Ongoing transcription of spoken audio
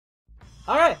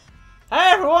All right,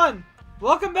 hey everyone,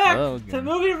 welcome back Hello to again.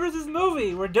 Movie versus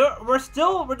Movie. We're doing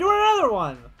another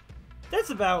one.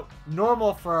 That's about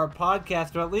normal for our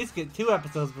podcast to at least get 2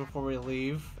 episodes before we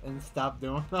leave and stop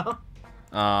doing them.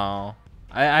 Oh,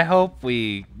 I hope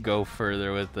we go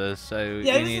further with this. So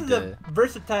Yeah, we this need is to. a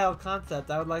versatile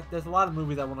concept. I would like. There's a lot of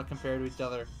movies I want to compare to each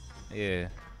other. Yeah.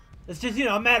 It's just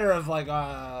a matter of like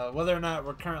whether or not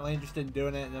we're currently interested in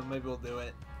doing it, and then maybe we'll do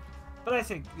it. But I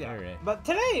think yeah. All right. But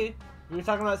today we were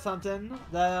talking about something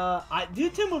that I do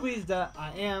 2 movies that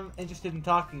I am interested in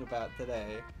talking about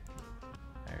today.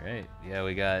 All right. Yeah,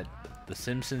 we got the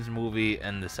Simpsons movie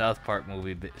and the South Park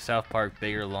movie. South Park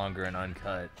Bigger, Longer, and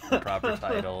Uncut. The proper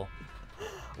title.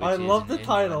 I which is love an the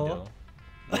title.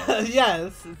 innuendo.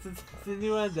 Yes, it's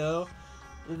innuendo.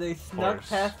 They snuck course.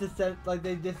 past the set, like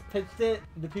they just pitched it.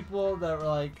 The people that were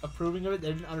like approving of it,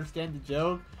 they didn't understand the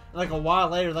joke. And, like a while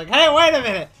later, like, hey, wait a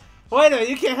minute,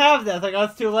 you can't have this. Like, oh,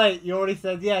 it's too late. You already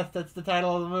said yes. That's the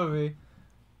title of the movie.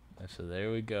 So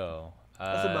there we go.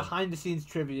 That's some behind the scenes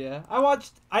trivia.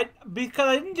 Because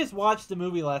I didn't just watch the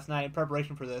movie last night in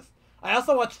preparation for this. I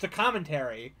also watched the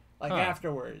commentary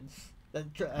afterwards.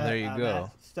 There you go. Matt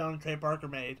Stone and Trey Parker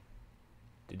made.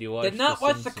 Did you watch? Did not the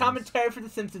watch the Simpsons? commentary for the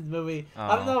Simpsons movie.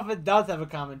 I don't know if it does have a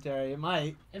commentary. It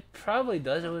might. It probably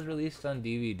does. It was released on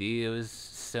DVD. It was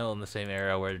still in the same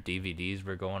era where DVDs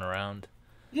were going around.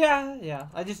 Yeah.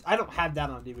 I don't have that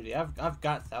on DVD. I've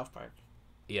got South Park.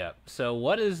 Yeah. So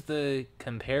what is the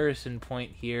comparison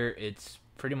point here? It's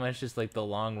pretty much just like the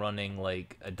long-running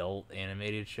like adult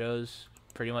animated shows.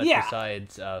 Pretty much Yeah.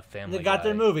 besides Family They got Guy.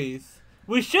 their movies.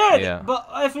 We should, Yeah. but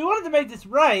if we wanted to make this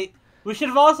right, we should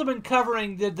have also been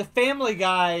covering the Family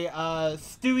Guy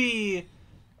Stewie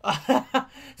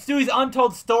Stewie's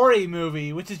Untold Story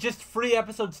movie, which is just 3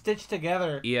 episodes stitched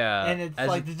together. Yeah. And it's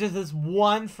like there's just this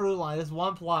one through line, this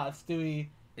one plot of Stewie.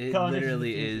 It going into the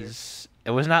literally future. is.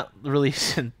 It was not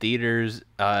released in theaters,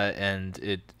 and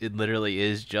it literally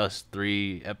is just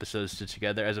 3 episodes stitched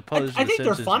together, as opposed to I the think they're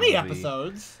Simpsons funny movie.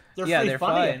 episodes. They're Yeah, three they're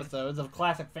funny fine. episodes of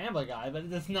classic Family Guy, but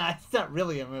it's not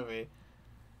really a movie.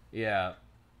 Yeah.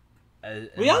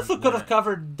 We also could have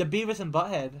covered the Beavis and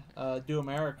Butthead Do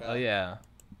America. Oh yeah.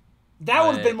 That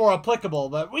would have been more applicable,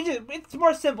 but it's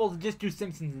more simple to just do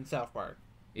Simpsons and South Park.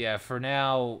 Yeah, for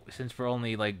now, since we're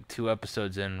only like 2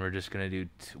 episodes in, we're just gonna do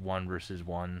 1 versus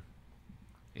 1.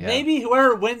 Yeah. Maybe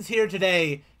whoever wins here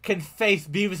today can face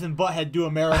Beavis and Butthead Do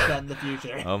America in the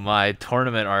future. Oh my,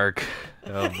 tournament arc.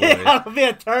 Oh boy. Yeah, it'll be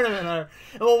a tournament. And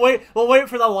we'll wait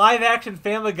for the live action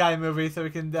Family Guy movie so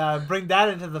we can bring that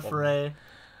into the fray.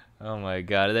 Oh my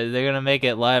god, they're gonna make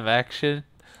it live action?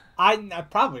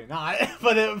 Probably not,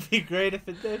 but it would be great if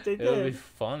they did. It would be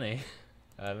funny.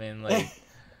 I mean, like,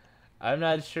 I'm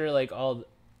not sure, like,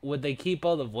 would they keep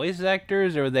all the voice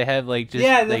actors, or would they have, like, just,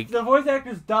 the voice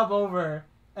actors dub over,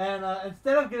 and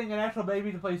instead of getting an actual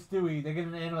baby to play Stewie, they get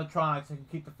an animatronic so they can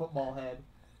keep the football head.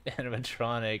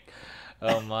 animatronic?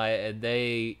 Oh my, and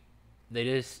they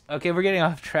just... Okay, we're getting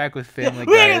off track with Family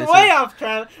Guy. We're getting way off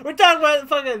track. We're talking about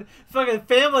fucking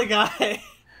Family Guy.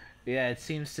 Yeah, it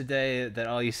seems today that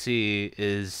all you see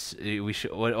is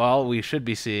all we should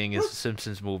be seeing is the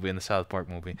Simpsons movie and the South Park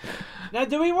movie. Now,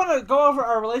 do we want to go over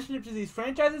our relationship to these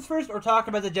franchises first, or talk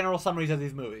about the general summaries of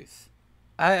these movies?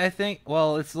 I think,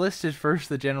 well, it's listed first,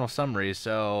 the general summary,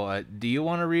 so do you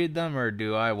want to read them, or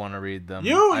do I want to read them?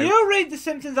 You read The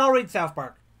Simpsons, I'll read South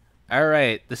Park.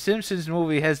 Alright, the Simpsons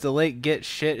movie has the lake get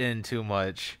shit in too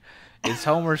much. It's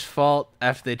Homer's fault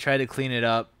after they try to clean it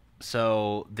up,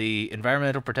 so the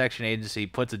Environmental Protection Agency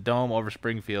puts a dome over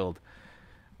Springfield,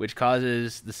 which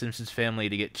causes the Simpsons family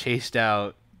to get chased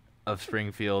out of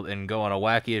Springfield and go on a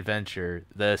wacky adventure.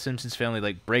 The Simpsons family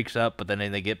like breaks up, but then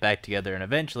they get back together, and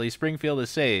eventually Springfield is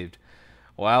saved.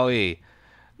 Wowee.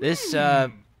 This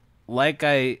like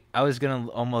I was gonna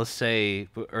almost say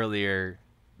earlier,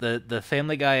 the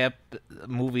Family Guy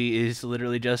movie is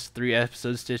literally just 3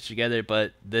 episodes stitched together,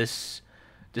 but this,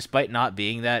 despite not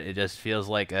being that, it just feels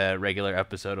like a regular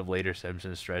episode of later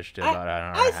Simpsons stretched to about an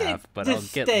hour and a half. But I'll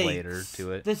get later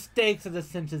to it. The stakes of the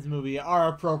Simpsons movie are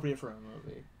appropriate for a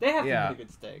movie. They have some pretty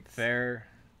good stakes. Fair.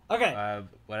 Okay.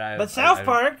 But South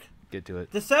Park. Get to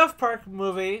it. The South Park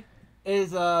movie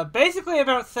is basically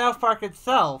about South Park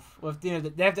itself. With they have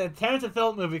the Terrence and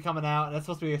Phillip movie coming out, and that's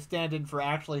supposed to be a stand-in for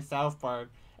actually South Park.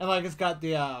 And like it's got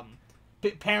the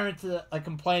parents like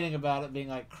complaining about it being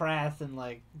like crass and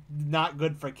like not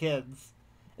good for kids,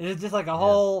 and it's just like a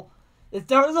whole.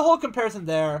 There's a whole comparison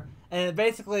there, and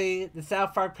basically the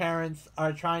South Park parents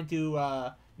are trying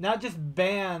to not just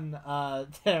ban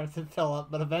Terrence and Phillip,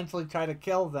 but eventually try to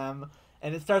kill them,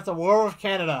 and it starts a war with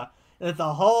Canada, and it's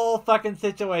a whole fucking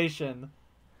situation.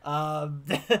 And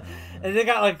they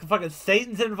got like fucking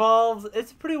Satan's involved.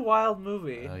 It's a pretty wild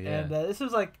movie. Oh, yeah. And this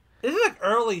is like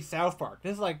early South Park.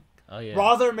 This is like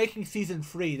while they're making season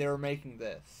 3, they were making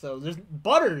this. So there's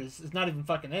Butters is not even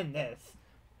fucking in this,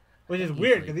 which is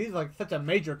weird because he's like such a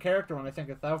major character when I think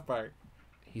of South Park.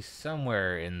 He's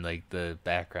somewhere in like the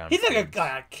background. He's like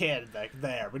a kid like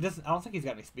there, but I don't think he's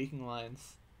got any speaking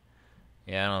lines.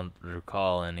 Yeah, I don't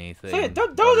recall anything. So yeah,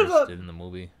 those are did in the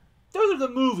movie. Those are the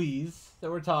movies that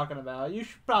we're talking about. You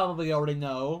should probably already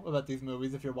know about these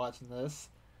movies if you're watching this.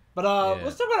 But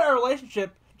let's talk about our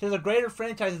relationship to the greater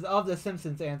franchises of The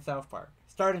Simpsons and South Park.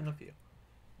 Starting with you.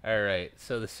 All right,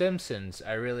 so The Simpsons,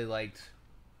 I really liked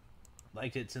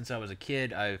it since I was a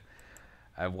kid.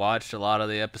 I've watched a lot of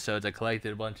the episodes. I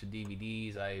collected a bunch of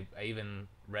DVDs. I even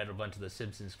read a bunch of the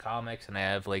Simpsons comics, and I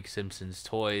have like Simpsons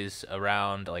toys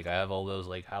around. Like I have all those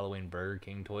like Halloween Burger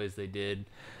King toys they did,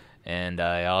 and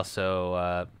I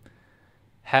also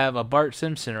have a Bart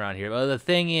Simpson around here. But the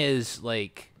thing is,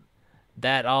 like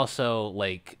that also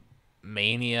like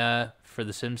mania for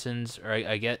the Simpsons, or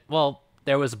I get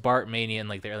there was Bart mania and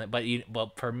like there, but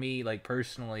for me like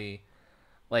personally,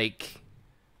 like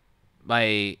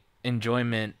my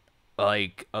enjoyment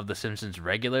like of the Simpsons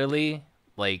regularly,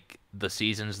 like the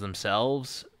seasons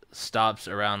themselves, stops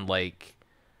around like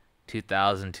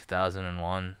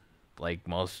 2001, like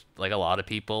a lot of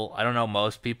people. I don't know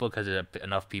most people because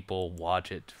enough people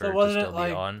watch it for it to still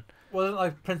be on. Wasn't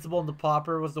like Principal and the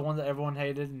Pauper was the one that everyone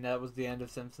hated, and that was the end of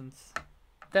Simpsons?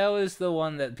 That was the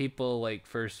one that people like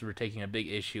first were taking a big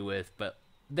issue with, but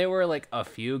there were like a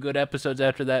few good episodes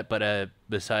after that, but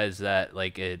besides that,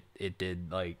 like it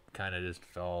did like kind of just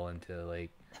fall into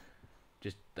like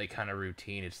just like kind of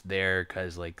routine. It's there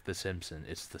because like it's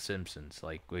The Simpsons.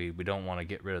 Like we don't want to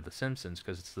get rid of The Simpsons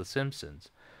because it's The Simpsons.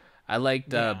 I liked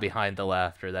Behind the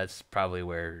Laughter. That's probably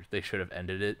where they should have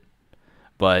ended it,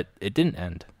 but it didn't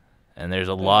end. And there's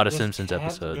a lot of Simpsons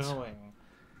episodes. Going.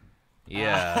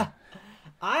 Yeah.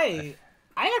 I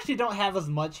actually don't have as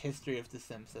much history of The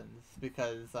Simpsons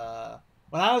because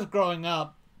when I was growing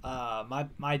up,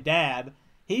 my dad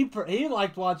he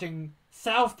liked watching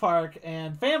South Park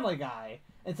and Family Guy,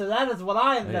 and so that is what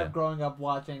I ended up growing up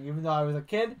watching. Even though I was a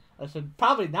kid, I should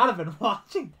probably not have been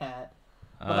watching that.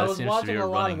 But I was watching a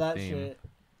lot of that shit.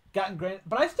 Gotten great,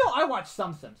 but I watched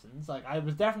some Simpsons. Like I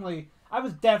was definitely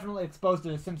exposed to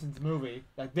the Simpsons movie.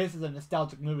 Like this is a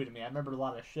nostalgic movie to me. I remember a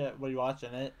lot of shit when you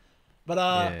watching it. But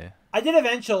I did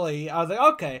eventually. I was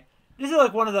like, okay, this is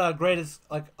like one of the greatest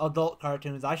like adult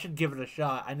cartoons. I should give it a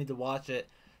shot. I need to watch it.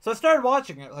 So I started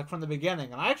watching it like from the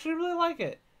beginning, and I actually really like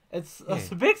it. It's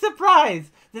a big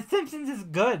surprise. The Simpsons is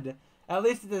good, at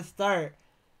least at the start.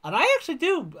 And I actually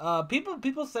do.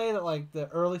 People say that like the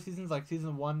early seasons, like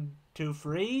season 1, 2,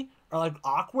 3, are like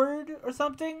awkward or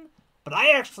something. But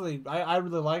I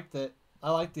really liked it. I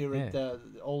like the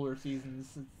older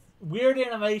seasons. It's weird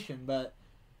animation, but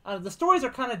the stories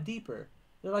are kind of deeper.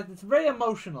 They're like it's very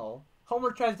emotional. Homer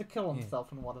tries to kill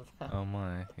himself in one of them. Oh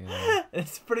my! Yeah.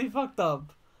 It's pretty fucked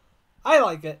up. I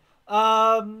like it.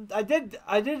 I've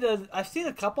seen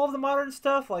a couple of the modern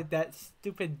stuff, like that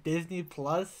stupid Disney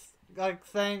Plus like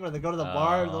thing where they go to the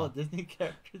bar, and all the Disney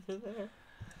characters are there.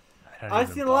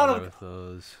 I've seen a lot of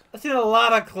those. I've seen a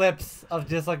lot of clips of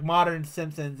just like modern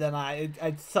Simpsons, and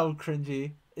it's so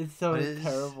cringy. It's so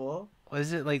terrible.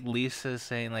 Was it like Lisa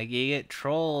saying like you get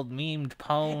trolled, memed,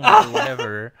 pwned, or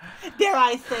whatever? Dare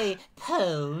I say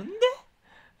pwned?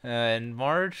 And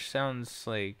Marge sounds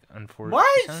like unfortunate. Marge,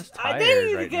 she sounds tired they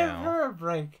need to right give now. her a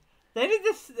break. They need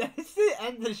to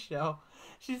end the show.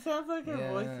 She sounds like her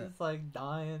voice is like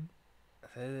dying.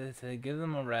 To give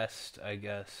them a rest, I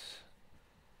guess.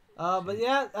 But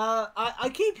yeah, I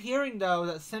keep hearing though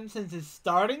that Simpsons is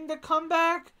starting to come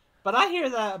back, but I hear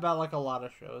that about like a lot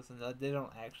of shows and that they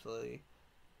don't actually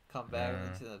come back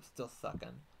and they're still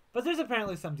sucking. But there's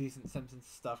apparently some decent Simpsons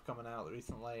stuff coming out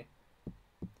recently.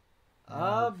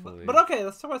 But okay,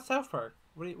 let's talk about South Park.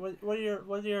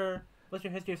 What's your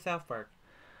history of South Park?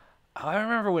 I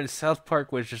remember when South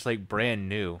Park was just like brand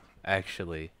new.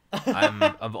 Actually, I'm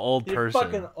an old person.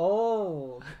 You're fucking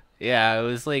old. Yeah, it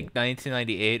was like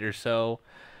 1998 or so,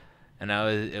 and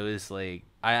I was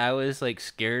like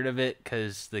scared of it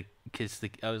because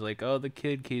I was like, oh, the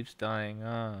kid keeps dying.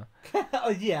 Oh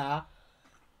yeah.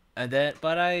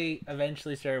 But I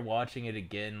eventually started watching it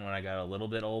again when I got a little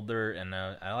bit older, and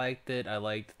I liked it. I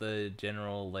liked the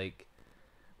general like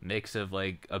mix of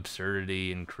like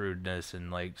absurdity and crudeness and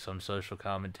like some social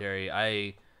commentary.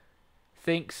 I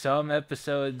think some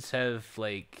episodes have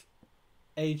like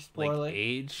aged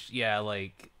poorly.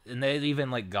 And they've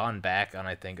even like gone back on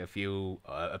I think a few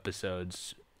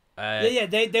episodes Yeah.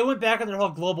 They went back on their whole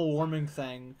global warming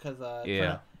thing because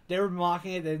Yeah. they were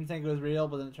mocking it. They didn't think it was real,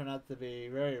 but then it turned out to be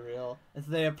very real. And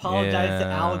so they apologized to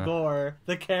Al Yeah. Gore,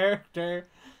 the character,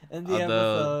 in the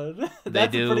Although episode. they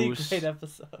That's a pretty do, great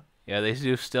episode. yeah, they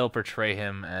do still portray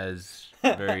him as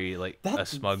very like That a didn't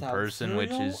smug sound person, which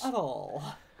serial is at all.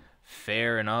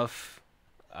 fair enough,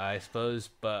 I suppose.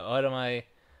 But what am I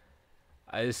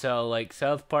so like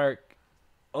South Park.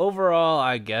 Overall,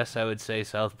 I guess I would say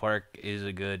South Park is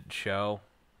a good show.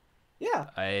 Yeah.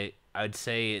 I'd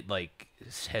say it like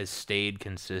has stayed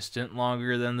consistent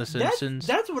longer than The Simpsons.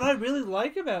 That's what I really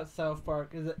like about South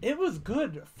Park is that it was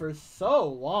good for so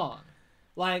long.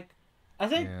 Like, I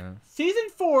think season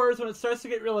 4 is when it starts to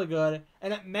get really good,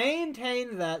 and it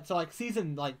maintained that to like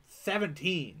season like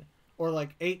 17 or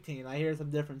like 18. I hear some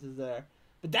differences there,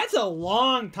 but that's a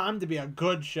long time to be a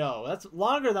good show. That's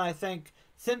longer than I think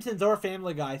Simpsons or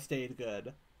Family Guy stayed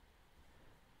good.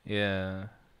 Yeah.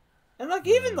 And like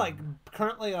even like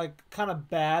currently like kind of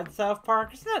bad South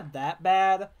Park, it's not that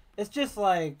bad. It's just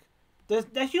like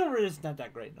the humor is not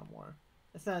that great no more.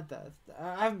 It's not that.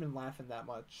 I haven't been laughing that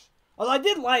much. Although I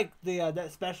did like the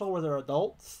that special where they're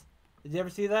adults. Did you ever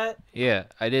see that? Yeah,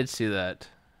 I did see that.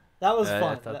 That was fun.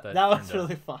 I thought that was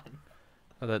really fun.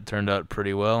 Well, that turned out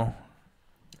pretty well.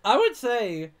 I would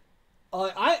say,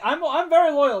 I'm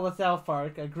very loyal with South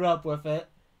Park. I grew up with it.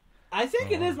 I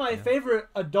think it is my favorite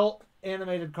adult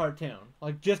animated cartoon,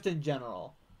 like just in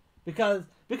general, because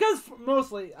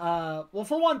mostly, well,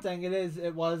 for one thing,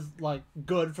 it was like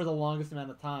good for the longest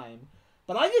amount of time,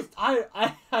 but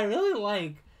I really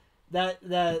like that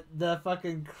the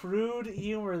fucking crude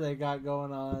humor they got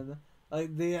going on,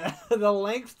 like the the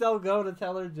lengths they'll go to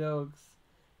tell their jokes.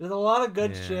 There's a lot of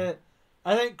good shit.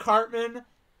 I think Cartman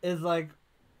is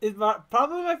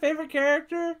probably my favorite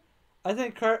character. I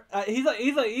think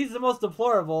he's the most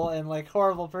deplorable and like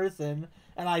horrible person,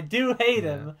 and I do hate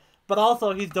him. But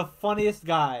also, he's the funniest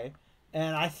guy,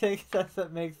 and I think that's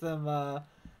what makes him him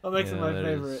my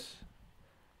favorite.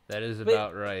 That is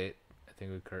about right. I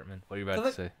think with Cartman. What are you about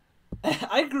to say?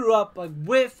 I grew up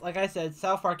with I said,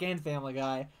 South Park and Family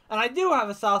Guy, and I do have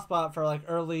a soft spot for like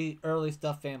early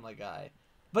stuff Family Guy,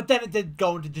 but then it did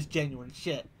go into just genuine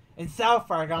shit. And South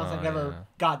Park, I don't think ever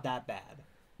got that bad.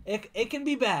 It can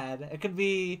be bad. It can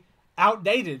be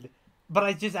outdated, but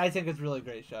I think it's a really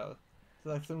great show. It's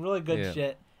like some really good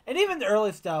shit. And even the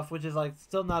early stuff, which is like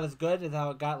still not as good as how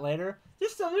it got later,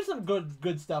 there's some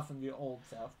good stuff in the old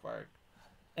South Park.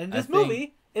 And this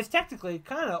movie is technically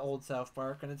kind of old South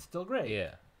Park, and it's still great.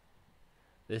 Yeah.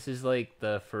 This is like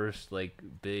the first like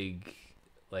big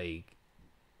like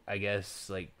I guess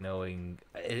like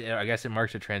I guess it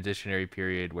marks a transitionary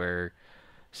period where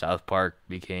South Park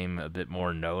became a bit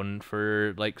more known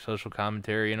for like social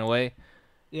commentary in a way.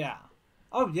 Yeah.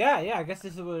 Oh yeah. I guess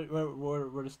this is where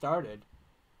it started.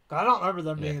 I don't remember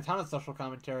them being a ton of social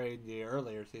commentary in the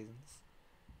earlier seasons.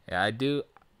 Yeah, I do.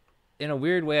 In a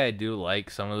weird way, I do like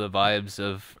some of the vibes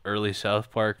of early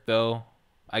South Park, though.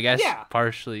 I guess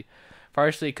partially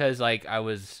because like I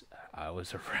was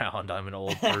around. I'm an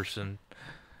old person.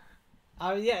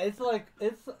 It's like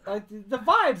the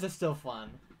vibes are still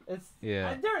fun.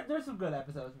 There's some good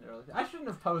episodes in the early. I shouldn't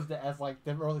have posed it as like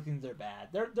the early things are bad.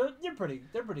 They're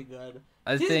pretty good.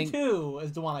 Season 2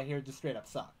 is the one I hear just straight up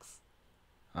sucks.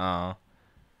 Oh.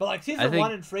 But like season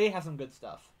 1 and 3 have some good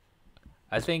stuff.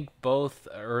 I think both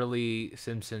early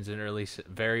Simpsons and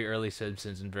very early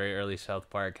Simpsons and very early South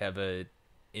Park have a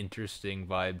interesting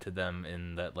vibe to them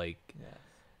in that like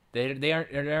they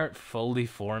aren't fully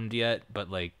formed yet, but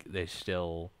like they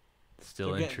still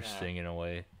interesting in a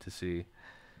way to see.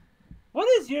 What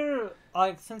is your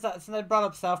since I brought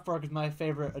up South Park as my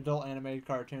favorite adult animated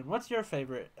cartoon? What's your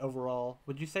favorite overall?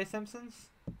 Would you say Simpsons?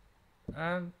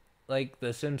 Like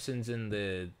the Simpsons in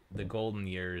the golden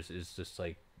years is just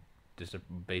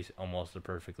almost a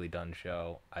perfectly done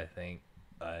show, I think.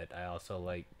 But I also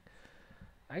like.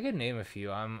 I could name a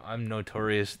few. I'm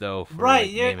notorious though for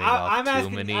naming off too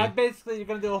many. I'm basically you're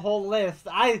gonna do a whole list.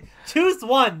 I choose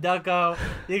one, Ducko.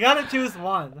 You gotta choose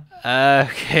one.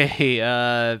 Okay.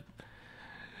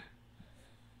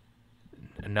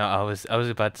 No, I was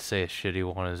about to say a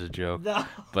shitty one as a joke. No.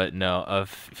 But no, of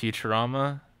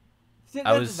Futurama. See,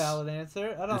 that's a valid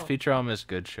answer. Futurama is a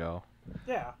good show.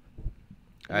 Yeah.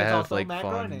 I have like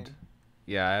fond.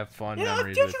 Yeah, I have fond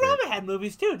memories with it. Futurama had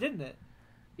movies too, didn't it?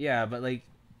 Yeah, but like,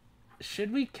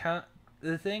 should we count?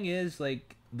 The thing is,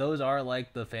 like, those are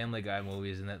like the Family Guy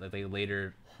movies, and that like they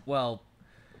later. Well,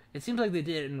 it seems like they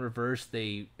did it in reverse.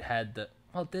 They had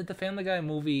did the Family Guy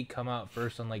movie come out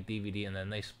first on like DVD, and then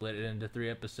they split it into 3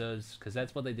 episodes? Because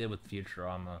that's what they did with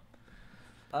Futurama.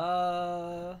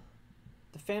 The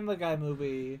Family Guy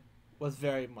movie. was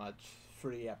very much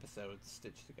 3 episodes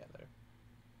stitched together.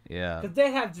 Yeah. Because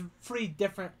they have 3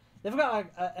 different. They've got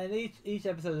like, and each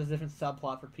episode is a different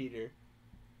subplot for Peter.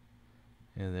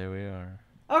 Yeah, there we are.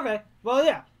 Okay, well,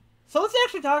 yeah. So let's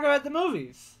actually talk about the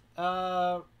movies.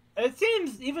 It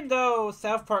seems, even though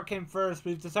South Park came first,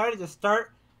 we've decided to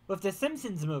start with the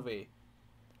Simpsons movie.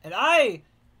 And I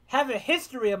have a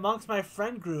history amongst my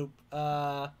friend group.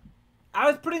 I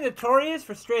was pretty notorious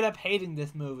for straight up hating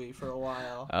this movie for a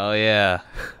while. Oh, yeah.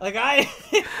 Like, I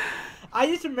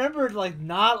just remembered, like,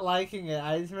 not liking it.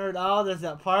 I just remembered, oh, there's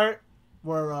that part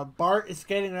where Bart is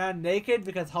skating around naked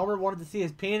because Homer wanted to see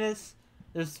his penis.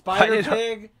 There's Spider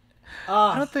Pig.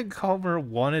 I don't think Homer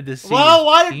wanted to see his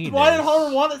why penis. Why did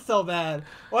Homer want it so bad?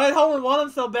 Why did Homer want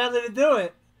him so badly to do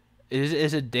it?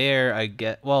 It's a dare, I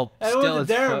get. Well, It still,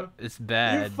 it's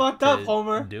bad. You fucked up,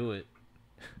 Homer. Do it.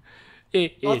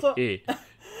 Also, Get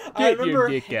I remember... your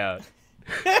dick out.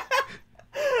 I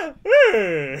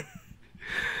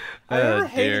remember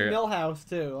hating Milhouse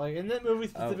too. Like in that movie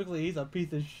specifically, he's a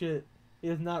piece of shit. He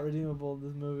is not redeemable in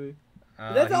this movie.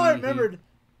 That's all I remembered.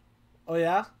 Oh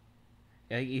yeah.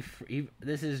 Yeah,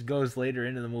 this goes later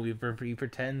into the movie. He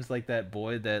pretends like that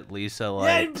boy that Lisa likes.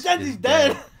 Yeah, he pretends he's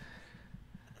dead.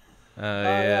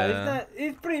 Yeah.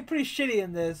 He's pretty shitty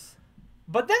in this.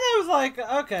 But then I was like,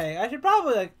 okay, I should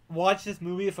probably like watch this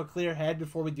movie with a clear head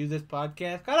before we do this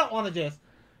podcast. I don't want to just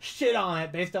shit on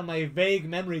it based on my vague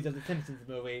memories of the Simpsons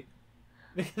movie,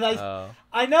 because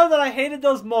I know that I hated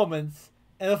those moments,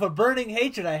 and with a burning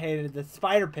hatred, I hated the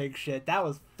Spider Pig shit. That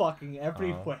was fucking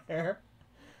everywhere.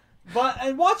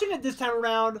 And watching it this time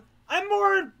around, I'm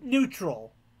more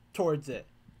neutral towards it.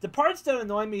 The parts that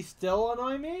annoy me still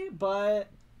annoy me, but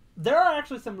there are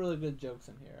actually some really good jokes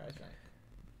in here, I think.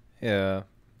 Yeah,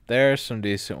 there are some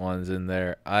decent ones in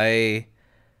there. I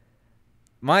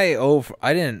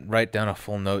didn't write down a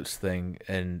full notes thing,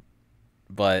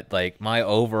 but like my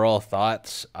overall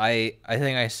thoughts, I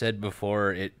think I said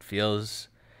before,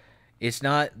 it's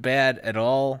not bad at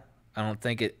all. I don't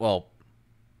think it. Well,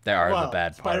 there are the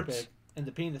bad Spider parts. Pig and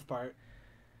the penis part.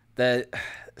 The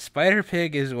Spider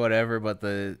Pig is whatever, but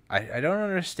I don't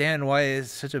understand why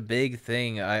it's such a big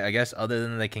thing. I guess other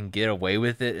than they can get away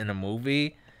with it in a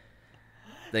movie.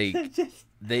 They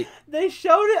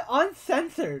showed it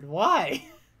uncensored. Why?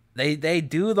 They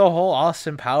do the whole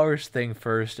Austin Powers thing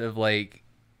first of like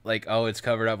oh, it's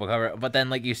covered up, we'll cover it. But then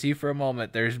like you see for a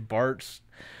moment there's Bart's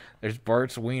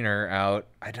wiener out.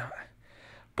 I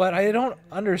don't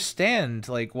understand,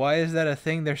 like, why is that a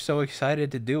thing they're so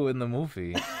excited to do in the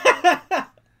movie?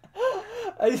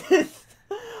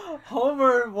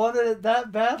 Homer wanted it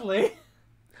that badly.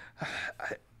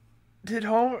 Did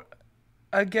Homer?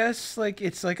 I guess like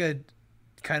it's like a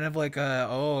kind of like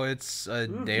it's a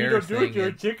dare thing. Do it, you're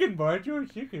a chicken, Bart. You're a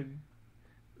chicken.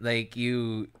 Like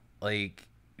you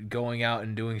going out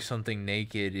and doing something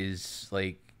naked is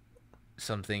like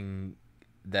something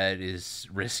that is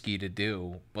risky to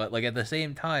do, but like at the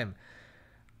same time,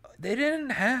 they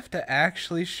didn't have to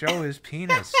actually show his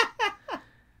penis.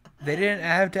 They didn't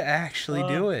have to actually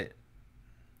do it.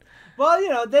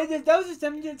 Well, that was just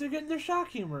them getting their shock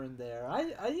humor in there.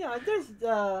 There's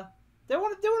they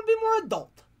want to be more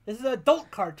adult. This is an adult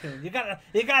cartoon. You gotta.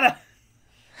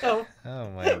 Oh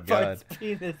my god. Bart's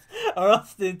penis, or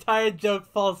else the entire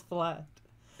joke falls flat.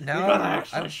 Now you gotta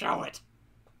actually show it.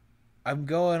 I'm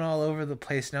going all over the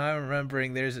place now. I'm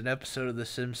remembering there's an episode of The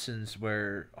Simpsons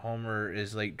where Homer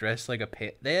is like dressed like a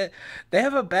they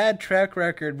have a bad track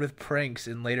record with pranks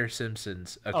in later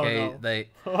Simpsons. Okay, oh, no.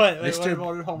 What did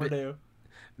Homer do?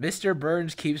 Mr.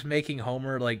 Burns keeps making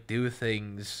Homer like do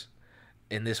things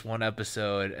in this one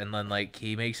episode, and then like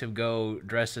he makes him go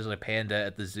dressed as a panda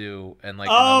at the zoo, and like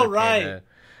another panda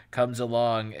comes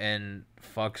along and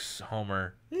fucks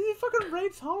Homer. He fucking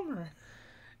rapes Homer.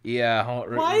 Yeah,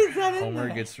 why is that in Homer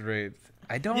there? gets raped.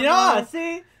 I don't know. Yeah,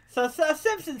 see? So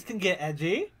Simpsons can get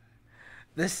edgy.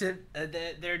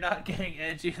 They're not getting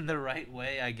edgy in the right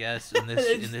way, I guess, in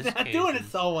this not doing it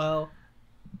so well.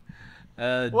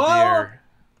 Dear.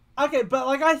 Okay, but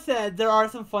like I said, there are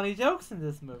some funny jokes in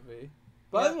this movie.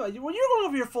 But when you were going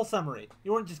over your full summary,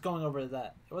 you weren't just going over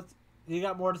that. You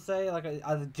got more to say, like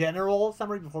as a general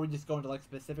summary, before we just go into like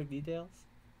specific details?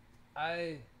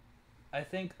 I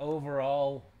think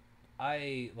overall,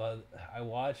 I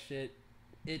watched it.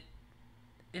 It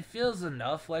feels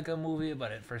enough like a movie,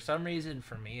 but for some reason,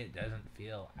 for me, it doesn't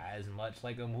feel as much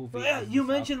like a movie. But yeah, you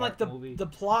mentioned like the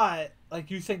plot. Like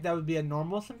you think that would be a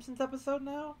normal Simpsons episode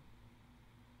now?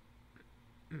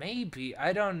 Maybe,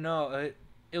 I don't know.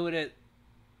 It would.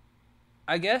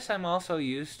 I guess I'm also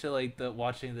used to like the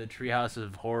watching the Treehouse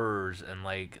of Horrors and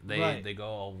like Right. they go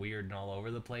all weird and all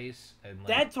over the place and like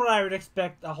That's what I would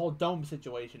expect a whole dome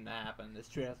situation to happen. This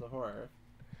Treehouse of Horror.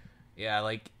 yeah,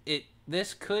 like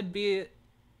this could be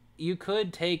you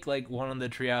could take like one of the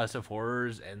Treehouse of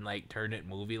Horrors and like turn it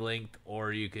movie length,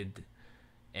 or you could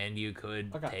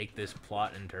Okay. take this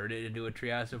plot and turn it into a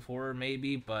Treehouse of Horror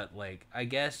maybe, but like I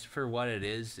guess for what it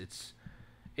is,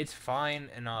 it's fine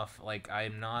enough. Like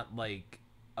I'm not like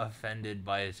offended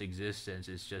by its existence.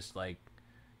 It's just like,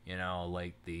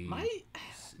 like the My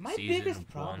my season biggest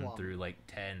problem. 1 through like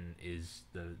 10 is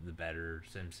the better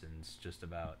Simpsons just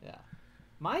about. Yeah.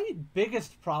 My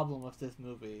biggest problem with this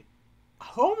movie,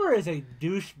 Homer is a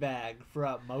douchebag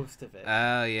throughout most of it.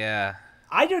 Oh yeah.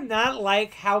 I do not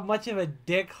like how much of a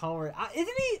dick Homer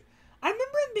isn't he. I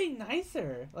remember him being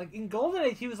nicer. Like in Golden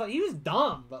Age, he was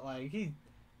dumb, but like he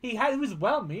was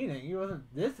well meaning. He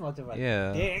wasn't this much of a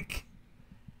dick.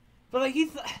 But like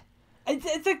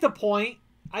it's like the point.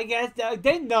 I guess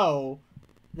they know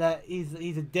that he's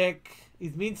a dick.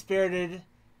 He's mean spirited,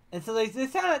 and so they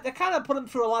kind of put him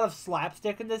through a lot of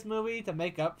slapstick in this movie to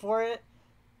make up for it.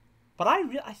 But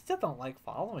I still don't like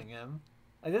following him.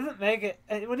 It doesn't make it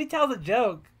when he tells a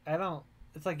joke. I don't.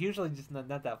 It's like usually just not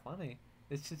that funny.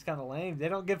 It's just kind of lame. They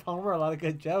don't give Homer a lot of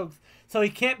good jokes, so he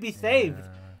can't be saved. Yeah.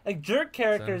 Like jerk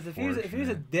characters, if he was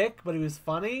a dick but he was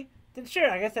funny, then sure,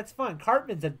 I guess that's fun.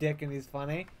 Cartman's a dick and he's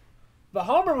funny, but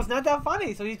Homer was not that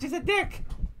funny, so he's just a dick.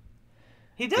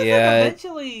 He does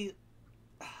eventually.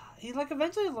 He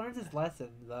eventually learns his lesson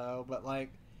though, but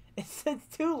like it's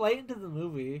too late into the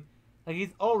movie. Like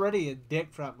he's already a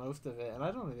dick throughout most of it, and I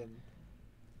don't even.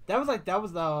 That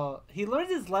was the he learned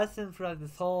his lesson for like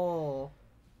this whole.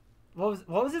 What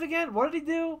was it again? What did he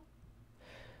do?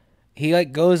 He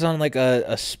like goes on like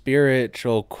a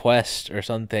spiritual quest or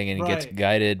something, and he gets Right.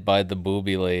 guided by the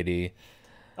booby lady.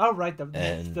 Oh right,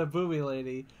 And the booby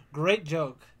lady. Great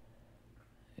joke.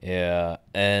 yeah,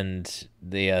 and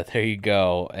there you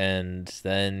go. And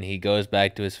then he goes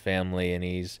back to his family, and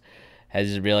has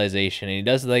his realization, and he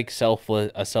does like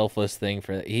a selfless thing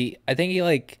for I think he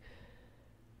like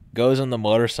goes on the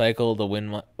motorcycle to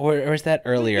win or is that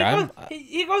earlier?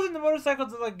 He goes in the motorcycle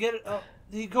to like get it.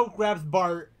 He grabs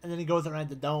Bart and then he goes around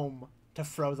the dome to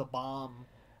throw the bomb.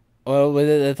 Well,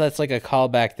 that's like a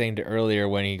callback thing to earlier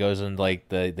when he goes in like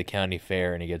the county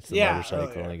fair and he gets the motorcycle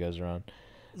earlier. and he goes around.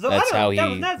 So That's how he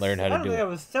learned how to do it. I don't think it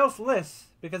was selfless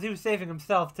because he was saving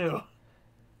himself too.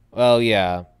 Well,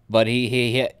 yeah, but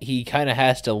he kind of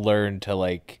has to learn to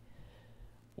like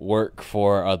work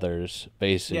for others,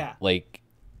 basically. Yeah. Like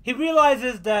He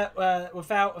realizes that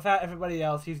without everybody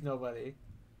else, he's nobody.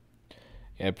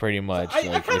 yeah, pretty much. So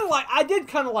I did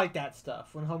kind of like that stuff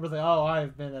when Homer's like, "Oh,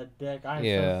 I've been a dick. I'm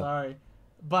so sorry,"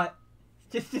 but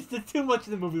just too much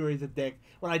of the movie where he's a dick.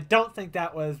 When I don't think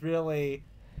that wasn't really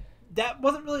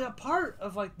a part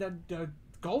of like the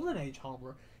Golden Age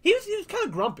Homer. He was kind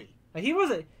of grumpy. Like he was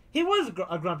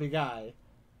a grumpy guy,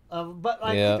 but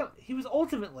like he was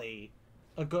ultimately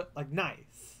a good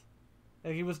nice.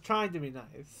 Like he was trying to be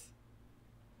nice.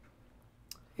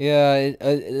 Yeah,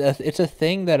 it's a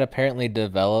thing that apparently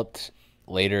developed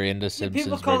later into Simpsons.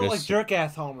 People call it like jerk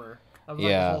ass Homer. That was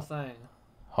like the whole thing.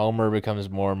 Homer becomes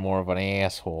more and more of an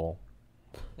asshole.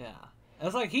 Yeah,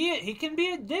 it's like he can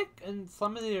be a dick in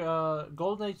some of the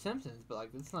Golden Age Simpsons, but like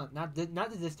it's not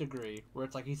to this degree where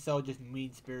it's like he's so just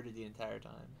mean spirited the entire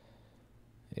time.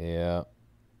 Yeah.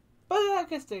 But I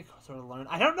guess they sort of learn.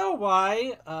 I don't know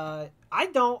why. I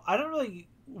don't really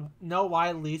know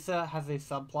why Lisa has a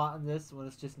subplot in this when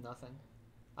it's just nothing.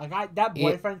 Like that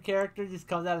boyfriend character just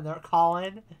comes out of nowhere.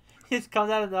 Colin just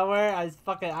comes out of nowhere. I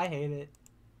hate it.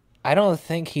 I don't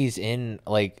think he's in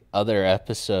like other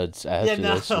episodes after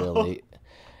this really.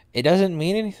 It doesn't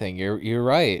mean anything. You're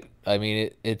right. I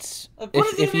mean it's like,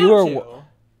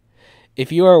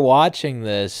 if you are watching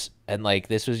this and like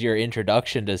this was your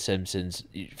introduction to Simpsons,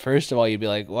 first of all you'd be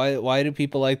like, why do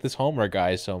people like this Homer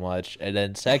guy so much? And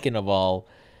then second of all,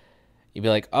 you'd be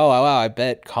like, oh wow, I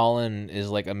bet Colin is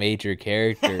like a major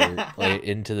character like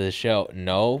into the show.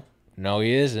 No,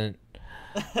 he isn't.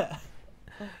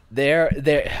 There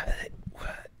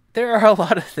are a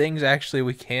lot of things actually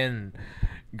we can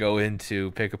go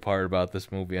into, pick apart about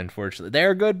this movie. Unfortunately, there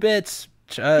are good bits.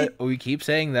 We keep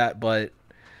saying that, but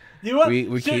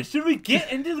should we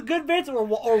get into the good bits, or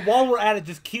while we're at it,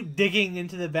 just keep digging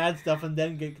into the bad stuff and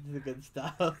then get to the good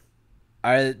stuff?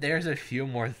 There's a few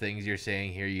more things you're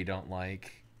saying here you don't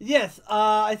like. Yes,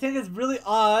 I think it's really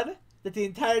odd that the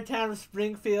entire town of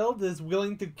Springfield is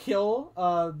willing to kill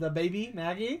the baby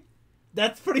Maggie.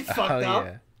 That's pretty fucked up.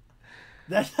 Yeah.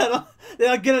 They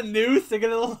like get a noose. They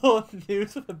get a little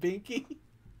noose with a binky.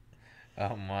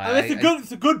 Oh my! I mean,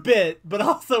 it's a good bit, but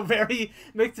also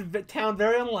makes the town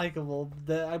very unlikable.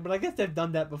 But I guess they've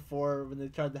done that before when they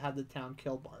tried to have the town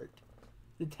kill Bart.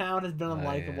 The town has been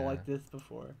unlikable like this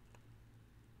before.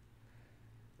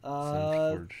 It's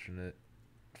unfortunate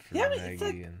for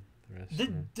Maggie and the rest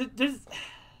of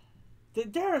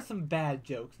them. There are some bad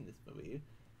jokes in this movie,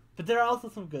 but there are also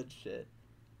some good shit.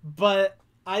 But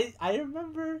I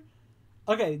remember,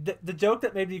 okay, the joke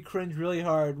that made me cringe really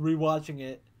hard rewatching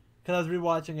it, because I was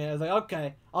rewatching it, I was like,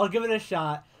 okay, I'll give it a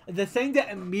shot. And the thing that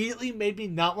immediately made me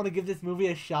not want to give this movie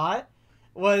a shot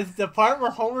was the part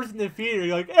where Homer's in the theater,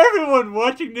 like, everyone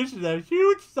watching this is a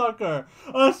huge sucker,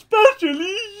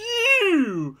 especially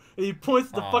you! And he points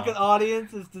to the fucking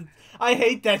audience. I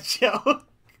hate that joke.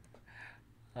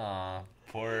 Aw,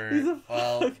 poor...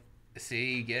 Well,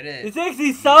 see, you get it. He thinks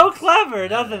he's so clever,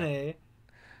 doesn't he?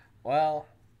 Well,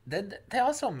 they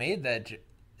also made that...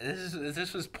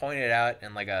 This was pointed out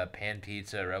in, like, a Pan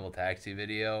Pizza Rebel Taxi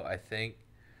video, I think.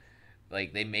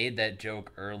 Like, they made that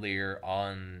joke earlier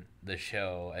on the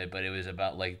show, but it was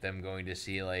about, like, them going to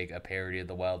see, like, a parody of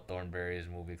the Wild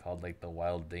Thornberrys movie called, like, The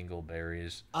Wild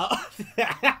Dingleberries. Oh,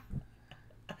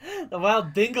 the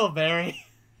Wild Dingleberry.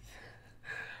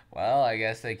 Well, I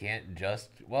guess they can't just...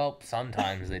 Well,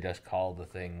 sometimes they just call the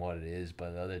thing what it is,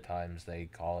 but other times they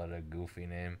call it a goofy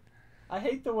name. I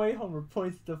hate the way Homer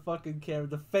points the fucking camera.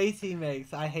 The face he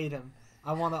makes, I hate him.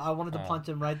 I wanted to punch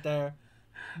him right there.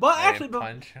 But actually,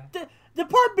 the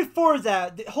part before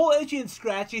that, the whole Itchy and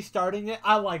Scratchy starting it,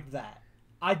 I like that.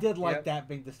 I did like that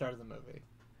being the start of the movie.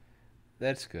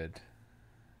 That's good.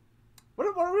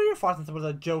 What were your thoughts on some of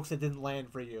the jokes that didn't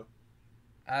land for you?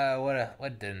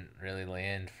 What didn't really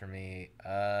land for me?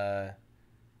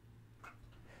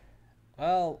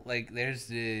 Well, like, there's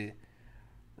the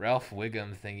Ralph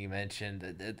Wiggum thing you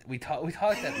mentioned. We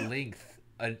talked at length,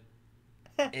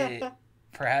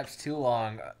 perhaps too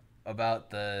long, about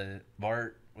the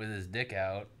Bart with his dick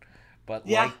out, but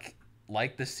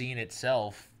like the scene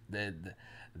itself,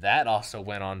 that also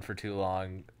went on for too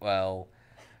long. Well,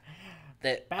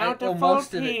 bountiful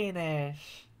most penis.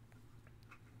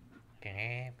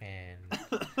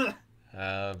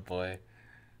 Oh boy.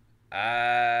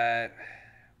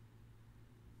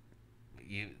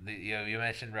 You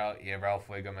mentioned Ralph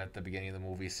Wiggum at the beginning of the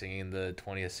movie singing the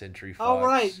 20th Century Fox. Oh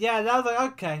right, yeah, that was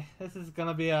like, okay, this is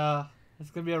gonna be a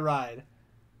ride.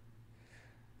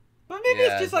 But maybe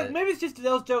it's just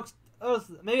those jokes.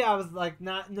 Maybe I was like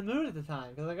not in the mood at the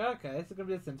time. Cause like, okay, this is gonna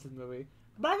be a Simpsons movie.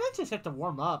 But I eventually start to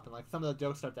warm up, and like some of the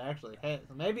jokes start to actually hit.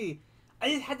 So maybe I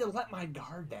just had to let my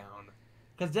guard down.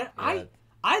 Cause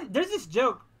there's this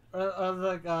joke of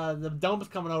like the dome's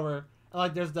coming over, and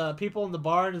like there's the people in the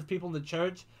bar and there's people in the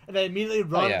church, and they immediately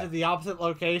run to the opposite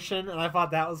location, and I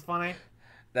thought that was funny.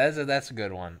 That's a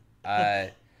good one.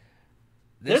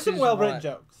 There's some well-written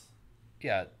jokes.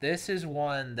 Yeah, this is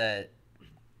one that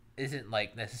isn't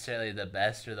like necessarily the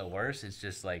best or the worst. It's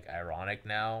just like ironic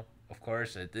now. Of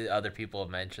course, other people have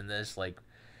mentioned this. Like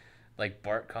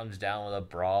Bart comes down with a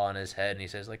bra on his head and he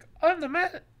says like, "I'm the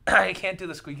man." I can't do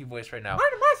the squeaky voice right now. I'm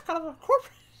the mascot of a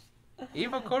corporation.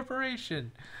 Evil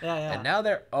corporation. Yeah. And now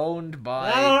they're owned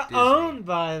by. Disney. Owned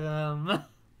by them.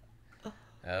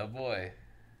 Oh boy.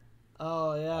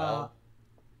 Oh yeah. Well,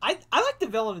 I like the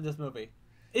villain in this movie.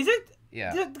 Is it?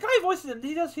 Yeah. The guy who voices him,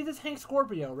 he does Hank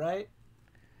Scorpio, right?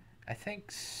 I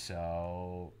think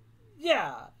so.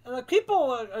 Yeah, and like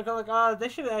people are like, they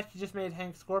should have actually just made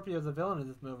Hank Scorpio the villain in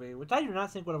this movie, which I do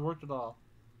not think would have worked at all.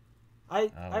 I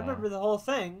remember the whole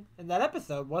thing in that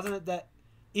episode, wasn't it that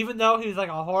even though he was like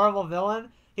a horrible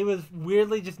villain, he was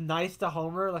weirdly just nice to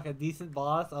Homer, like a decent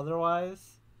boss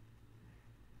otherwise?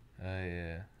 Oh,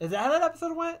 yeah. Is that how that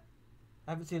episode went?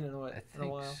 I haven't seen it in a while. I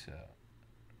think so.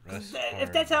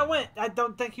 If that's how it went, I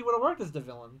don't think he would have worked as the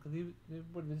villain, because he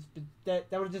would have just been, that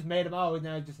would have just made him, now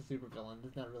he's just a super villain.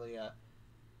 There's not really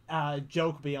a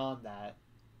joke beyond that.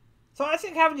 So I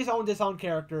think having just owned his own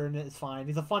character and it's fine.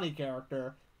 He's a funny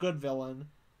character, good villain.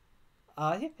 He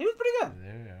was pretty good.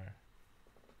 There we are.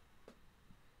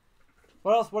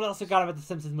 What else you got about the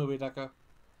Simpsons movie, Deco?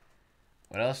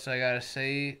 What else do I gotta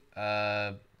say?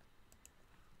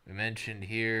 We mentioned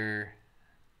here.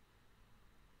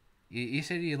 You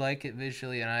said you like it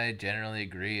visually, and I generally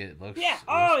agree. It looks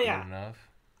good enough.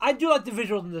 I do like the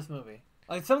visuals in this movie.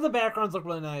 Like some of the backgrounds look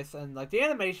really nice, and like the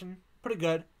animation, pretty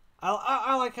good.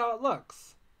 I like how it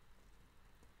looks.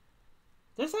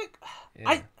 There's like,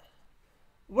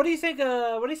 what do you think?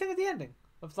 What do you think of the ending?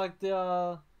 It's like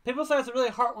the people say it's a really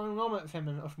heartwarming moment of him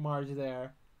and of Marge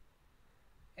there.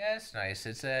 Yeah, it's nice.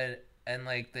 And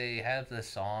like they have the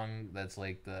song that's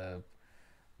like the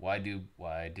why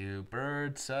do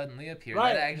birds suddenly appear?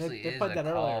 Right, That actually they is played a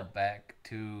that call earlier. back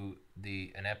to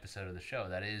an episode of the show.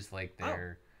 That is like Oh,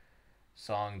 their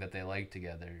song that they like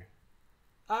together.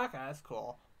 okay, that's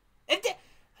cool. It did,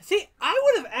 see, I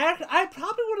would have I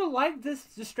probably would have liked this,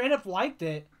 just straight up liked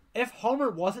it, if Homer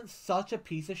wasn't such a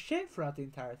piece of shit throughout the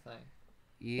entire thing.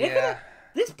 It could Yeah. have.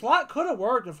 This plot could have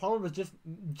worked if Homer was just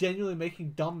genuinely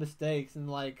making dumb mistakes and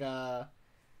like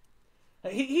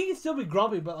he can still be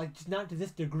grumpy, but like just not to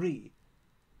this degree.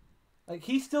 Like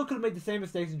he still could have made the same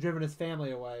mistakes and driven his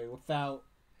family away without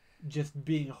just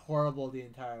being horrible the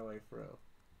entire way through.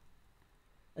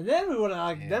 And then we would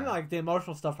have like the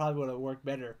emotional stuff probably would have worked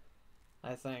better,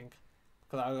 I think.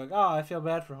 Because I was like, oh, I feel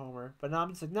bad for Homer, but now I'm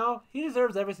just like, no, he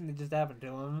deserves everything that just happened to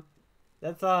him.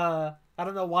 That's I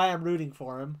don't know why I'm rooting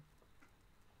for him.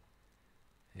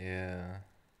 Yeah.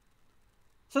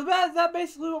 So is that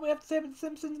basically what we have to say about the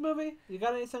Simpsons movie? You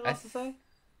got anything else to say?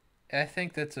 I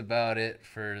think that's about it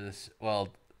for this. Well,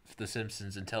 the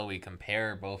Simpsons until we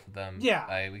compare both of them.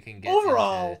 Yeah. We can get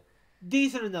Overall,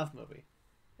 decent enough movie.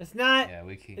 It's not. Yeah,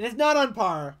 we can. And it's not on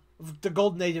par with the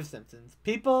golden age of Simpsons.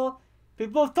 People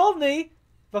have told me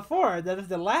before that it's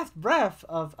the last breath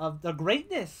of the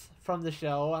greatness from the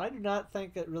show, and I do not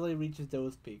think it really reaches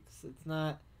those peaks. It's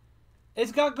not.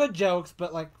 It's got good jokes,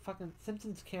 but like fucking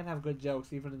Simpsons can't have good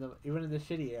jokes even in the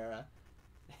shitty era.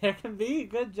 There can be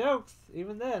good jokes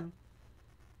even then,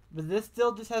 but this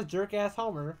still just has jerk ass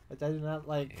Homer, which I do not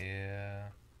like. Yeah.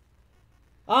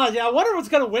 Oh yeah, I wonder what's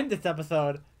gonna win this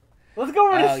episode. Let's go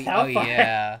over to South Park.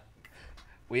 Yeah.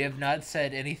 We have not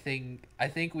said anything. I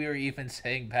think we were even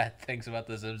saying bad things about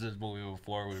the Simpsons movie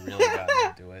before we really got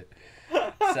into it.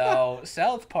 So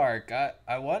South Park,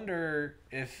 I wonder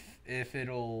if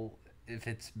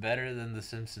it's better than the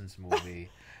Simpsons movie.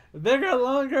 Bigger,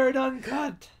 longer, and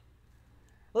uncut.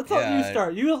 Let's let you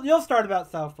start. You'll start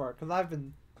about South Park because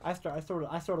I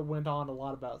sort of went on a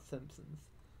lot about Simpsons.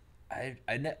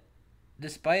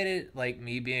 Despite it like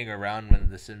me being around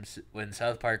when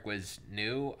South Park was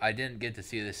new, I didn't get to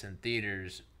see this in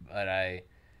theaters, but I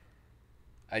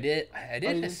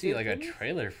did see like a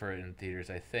trailer for it in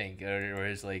theaters, I think, or it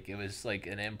was like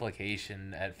an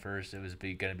implication at first it was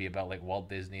gonna be about like Walt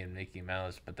Disney and Mickey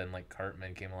Mouse, but then like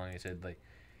Cartman came along and said like,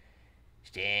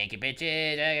 "Stinky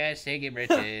bitches, I got stinky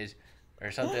britches,"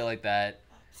 or something like that.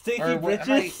 Stinky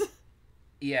britches.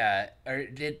 Yeah, or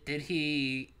did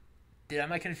he?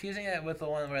 Am I confusing it with the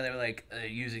one where they were like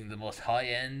using the most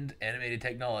high-end animated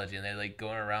technology and they're like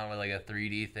going around with like a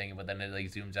 3D thing, but then it like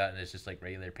zooms out and it's just like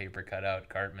regular paper cutout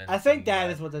Cartman? I think that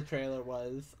is what the trailer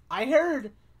was. I heard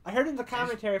in the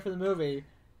commentary for the movie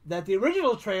that the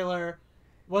original trailer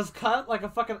was cut like a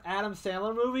fucking Adam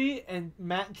Sandler movie, and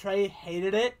Matt and Trey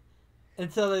hated it,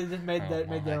 and so they just made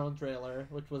their own trailer,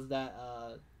 which was that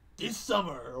this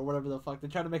summer or whatever the fuck. They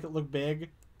tried to make it look big,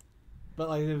 but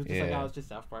like it was just like, oh, it's just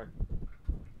South Park.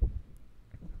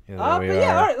 Yeah, all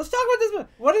right. Let's talk about this movie.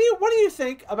 What do you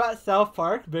think about South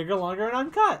Park, Bigger, Longer, and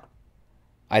Uncut?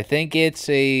 I think it's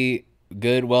a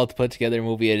good, well put together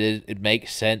movie. It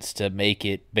makes sense to make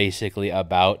it basically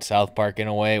about South Park in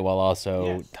a way, while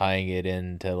also tying it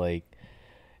into like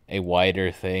a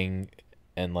wider thing,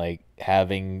 and like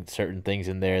having certain things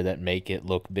in there that make it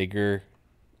look bigger.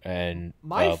 And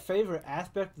my favorite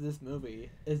aspect of this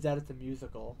movie is that it's a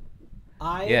musical.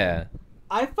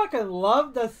 I fucking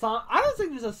love the song. I don't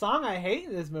think there's a song I hate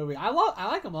in this movie. I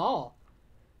like them all.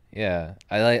 Yeah,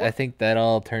 I think that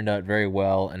all turned out very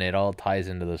well, and it all ties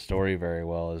into the story very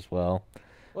well as well.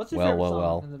 What's your favorite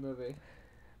song in the movie?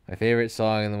 My favorite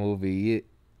song in the movie,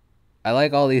 I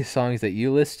like all these songs that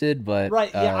you listed, but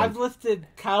right, yeah, I've listed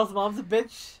Kyle's Mom's a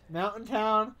Bitch, Mountain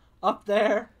Town, Up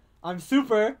There, I'm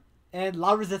Super, and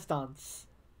La Resistance.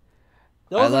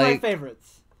 Those are my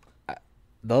favorites.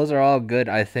 Those are all good.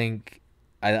 I think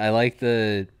I like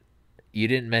the. You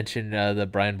didn't mention the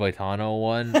Brian Boitano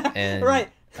one, and right.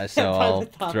 So I'll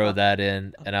throw that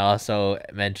in, and I also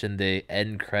mentioned the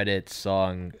end credits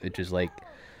song, which is like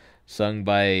sung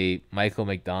by Michael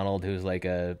McDonald, who's like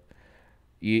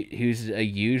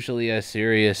usually a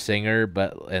serious singer,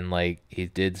 and like he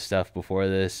did stuff before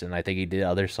this, and I think he did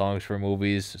other songs for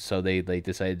movies, so they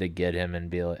decided to get him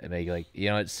and make like, you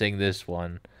know what, sing this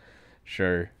one,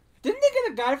 sure. Didn't they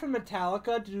get a guy from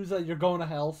Metallica to do the "You're Going to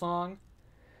Hell" song?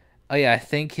 Oh yeah, I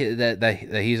think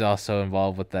that he's also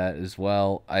involved with that as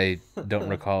well. I don't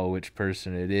recall which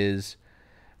person it is.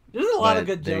 There's a lot of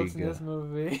good jokes in this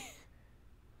movie.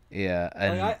 Yeah,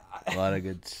 and a lot of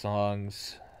good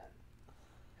songs.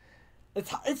 It's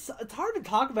hard to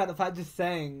talk about if I just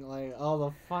sang like all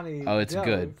the funny. Oh, it's jokes.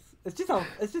 good. It's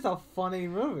just a funny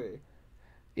movie.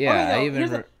 Yeah,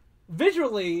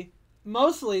 visually,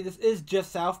 mostly this is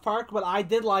just South Park, but I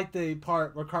did like the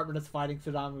part where Cartman is fighting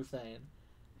Saddam Hussein.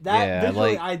 That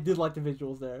visually, I did like the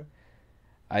visuals there.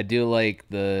 I do like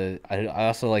I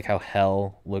also like how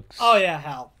Hell looks. Oh yeah,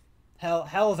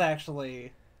 Hell's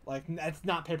actually like it's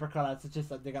not paper cutouts. It's just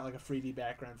that they got like a 3D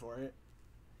background for it.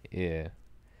 Yeah.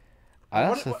 I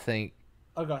also think.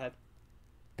 Oh, go ahead.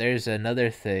 There's another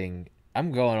thing.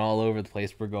 I'm going all over the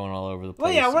place. We're going all over the place.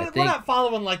 Well, yeah, we're not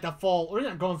following like the full. We're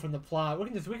not going from the plot. We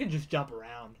can just jump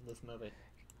around in this movie.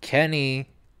 Kenny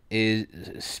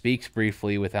speaks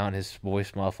briefly without his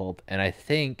voice muffled, and I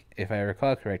think, if I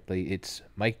recall correctly, it's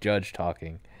Mike Judge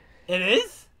talking. It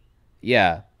is?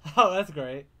 Yeah. Oh, that's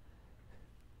great.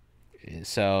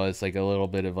 So it's like a little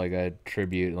bit of like a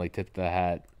tribute, like tip of the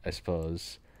hat, I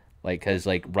suppose. Like, because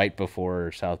like right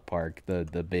before South Park,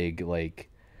 the big like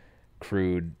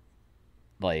crude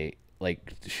like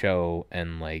show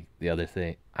and like the other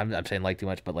thing, I'm saying like too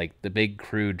much, but like the big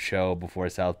crude show before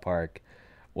South Park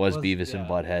was Beavis and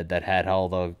Butthead that had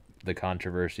all the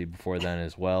controversy before then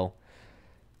as well.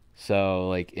 So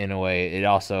like in a way it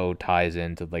also ties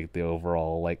into like the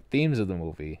all like themes of the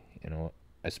movie,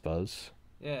 I suppose.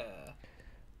 Yeah.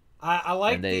 I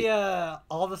like the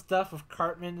all the stuff with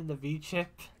Cartman and the V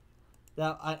chip.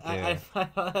 That I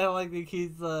like that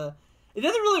he's it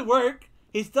doesn't really work.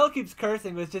 He still keeps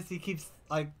cursing, but it's just he keeps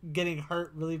like getting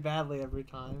hurt really badly every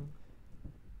time.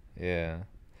 Yeah.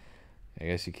 I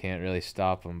guess you can't really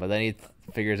stop him, but then he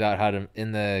figures out how to.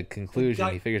 In the conclusion,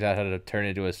 he figures out how to turn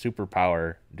into a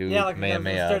superpower. Do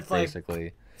Kamehameha, basically.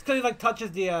 Like, it's because he like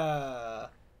touches the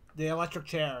electric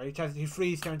chair. He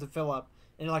frees turns to Philip,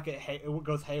 and like it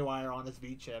goes haywire on his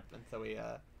V chip, and so he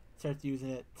starts using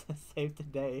it to save the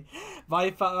day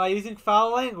by using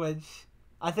foul language.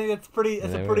 I think it's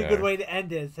a pretty good way to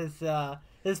end this.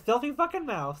 His filthy fucking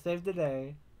mouth saved the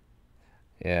day.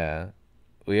 Yeah,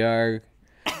 we are.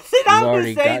 Saddam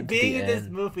Hussein being in this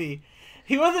movie,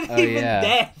 he wasn't even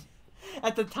dead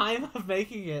at the time of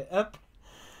making it.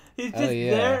 He's just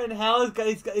there in hell.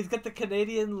 He's got the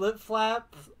Canadian lip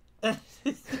flaps.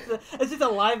 It's just a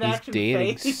live action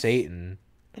face. He's dating Satan.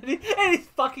 And he's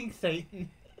fucking Satan.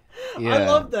 Yeah. I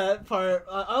love that part.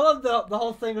 I love the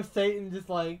whole thing of Satan. Just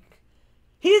like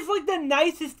he's like the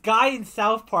nicest guy in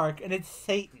South Park, and it's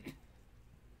Satan.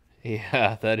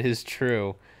 Yeah, that is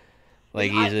true.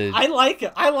 Like I like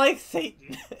it. I like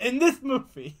Satan in this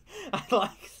movie. I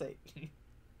like Satan.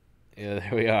 Yeah,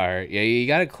 there we are. Yeah, you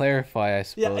gotta clarify, I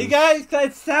suppose. Yeah, you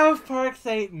guys, South Park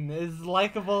Satan is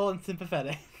likable and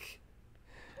sympathetic.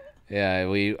 Yeah,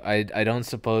 I don't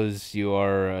suppose you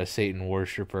are a Satan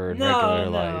worshiper in regular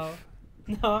life.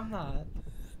 No, I'm not.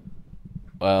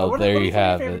 Well, there you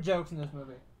have it. What are your favorite jokes in this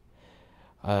movie?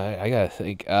 I gotta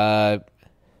think.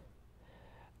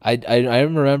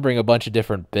 I'm remembering a bunch of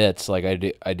different bits. Like I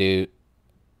do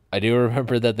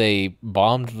remember that they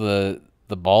bombed the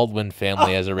Baldwin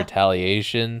family as a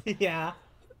retaliation. Yeah.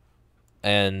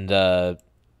 And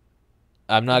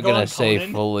I'm not gonna say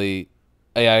Conan. fully.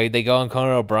 Yeah, they go on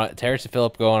Conan O'Brien. Terrence and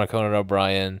Phillip go on a Conan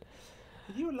O'Brien.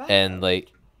 You laugh.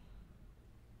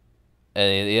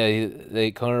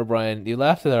 And Conan O'Brien. You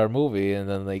laughed at our movie, and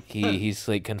then like he's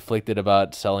like conflicted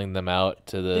about selling them out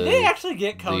to the. Did they actually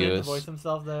get Conan to voice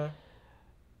himself there?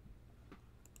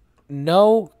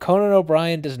 No, Conan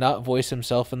O'Brien does not voice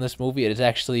himself in this movie. It is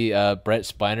actually Brett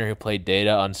Spiner who played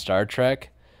Data on Star Trek.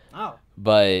 Oh.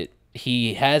 But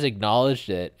he has acknowledged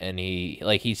it, and he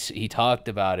talked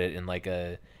about it in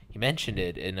he mentioned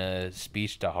it in a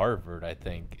speech to Harvard, I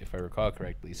think, if I recall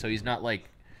correctly. So he's not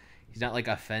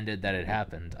offended that it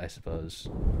happened, I suppose.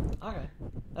 Okay,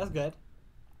 that's good.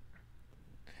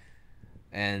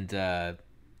 And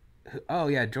oh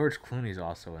yeah, George Clooney's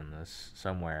also in this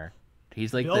somewhere.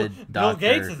 He's like the doctor Bill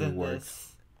Gates is who in works.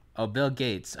 this. Oh, Bill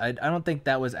Gates. I don't think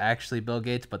that was actually Bill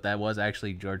Gates, but that was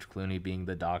actually George Clooney being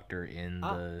the doctor in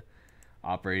the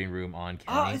operating room on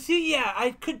Kenny. See, yeah,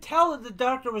 I could tell that the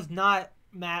doctor was not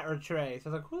Matt or Trey.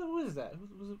 So I was like, who is that?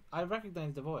 I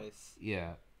recognized the voice.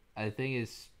 Yeah, I think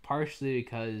it's partially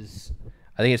because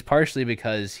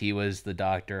he was the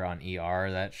doctor on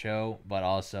ER, that show, but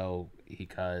also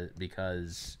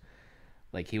because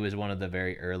like he was one of the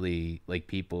very early like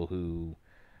people who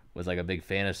was like a big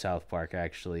fan of South Park.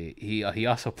 Actually, he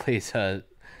also plays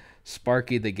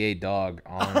Sparky the gay dog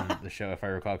on the show, if I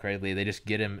recall correctly. They just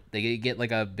get him. They get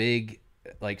like a big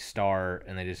like star,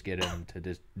 and they just get him to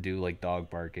just do like dog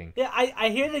barking. Yeah, I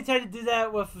hear they tried to do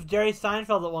that with Jerry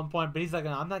Seinfeld at one point, but he's like,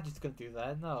 no, I'm not just gonna do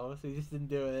that. No, so he just didn't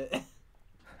do it.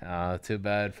 Too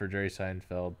bad for Jerry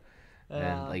Seinfeld.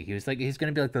 And like he's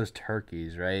gonna be like those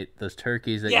turkeys, right? Those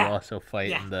turkeys that you also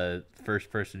fight in the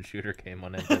first-person shooter game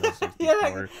on Nintendo 64.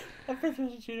 Yeah, that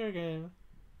first-person shooter game.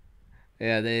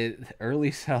 Yeah, the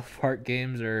early South Park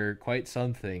games are quite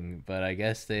something, but I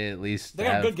guess they at least They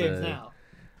got have good games the now.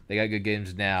 they got good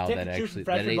games now Tick that and Shoot and actually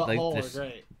Fresh that Your ain't like Butthole are just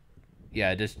great.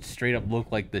 yeah, just straight up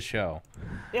look like the show.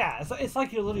 Yeah, it's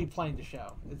like you're literally playing the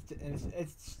show.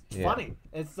 It's Yeah. funny.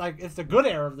 It's like it's the good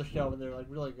era of the show, and they're like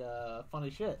really funny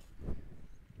shit.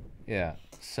 Yeah.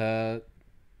 So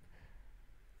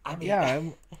I mean, yeah,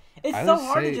 it's I so would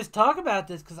hard to say just talk about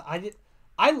this because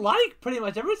I like pretty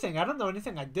much everything. I don't know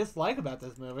anything I dislike about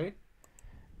this movie.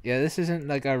 yeah, this isn't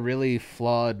like a really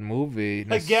flawed movie Again,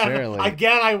 necessarily.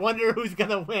 I wonder who's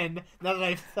gonna win now that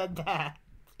I've said that.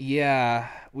 Yeah,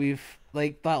 we've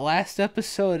like that last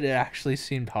episode. It actually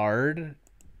seemed hard.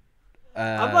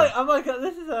 Uh, I'm like,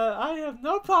 this is a. I have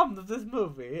no problem with this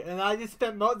movie, and I just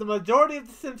spent the majority of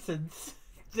The Simpsons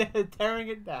tearing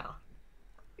it down.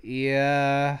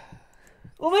 yeah,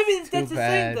 Well, maybe too that's the thing,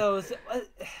 bad. though,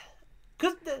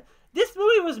 because this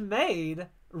movie was made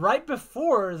right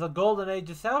before the golden age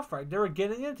of South Park. They were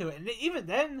getting into it, and even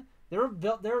then, they were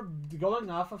going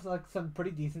off of like some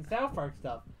pretty decent South Park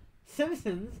stuff.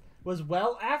 Simpsons was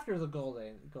well after the golden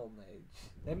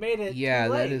age. They made it Yeah,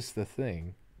 too late. that is the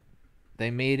thing.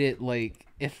 They made it like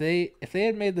if they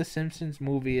had made the Simpsons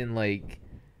movie in like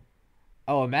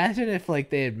oh imagine if like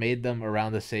they had made them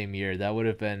around the same year. That would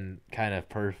have been kind of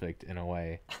perfect in a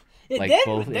way. Yeah, Like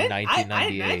both in then I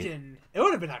 1998. imagine it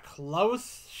would have been a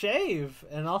close shave,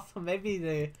 and also maybe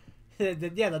the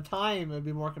time would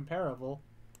be more comparable.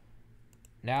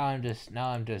 Now I'm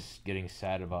just getting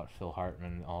sad about Phil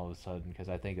Hartman all of a sudden because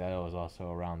I think that was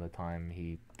also around the time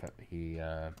he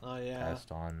Oh yeah.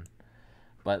 passed on.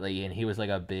 But like and he was like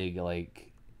a big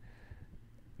like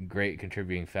great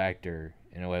contributing factor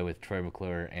in a way with Troy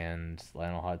McClure and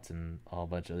Lionel Hudson, a whole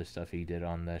bunch of other stuff he did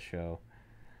on that show.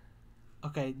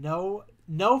 Okay, no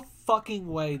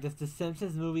fucking way does the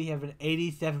Simpsons movie have an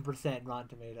 87% Rotten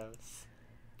Tomatoes.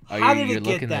 Oh, How did you're it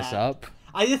get looking that? this up?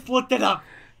 I just looked it up.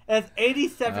 It's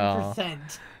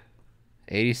 87%.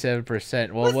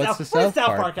 87%. Well, what's the South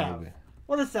Park have? movie?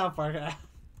 What does South Park have?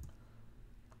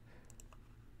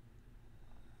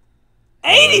 Oh,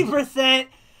 80%.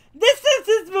 This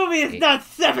Simpsons movie is not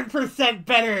 7%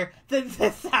 better than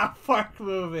the South Park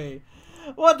movie.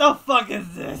 What the fuck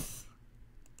is this?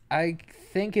 I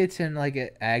think it's in like an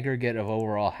aggregate of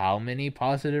overall how many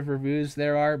positive reviews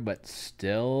there are, but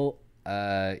still,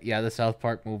 yeah, the South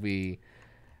Park movie.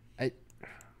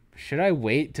 Should I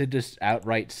wait to just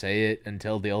outright say it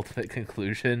until the ultimate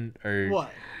conclusion, or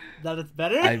What? That it's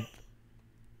better?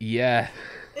 Yeah,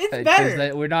 It's better.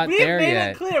 That we're not We've there made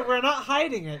yet. it clear we're not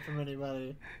hiding it from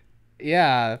anybody.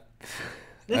 Yeah.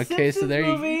 The Okay, Simpsons so there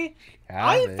movie, you have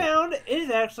I it. found is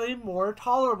actually more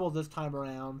tolerable this time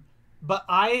around. But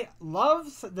I love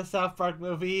the South Park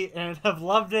movie and have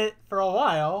loved it for a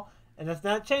while, and it's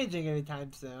not changing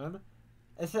anytime soon.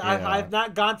 I've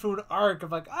not gone through an arc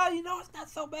of like, it's not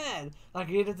so bad like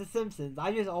I did The Simpsons.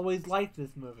 I just always liked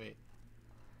this movie.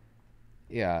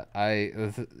 Yeah,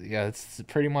 it's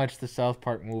pretty much the South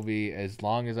Park movie. As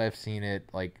long as I've seen it,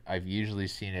 like I've usually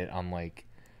seen it on like,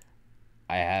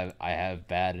 I have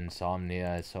bad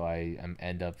insomnia, so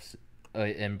end up.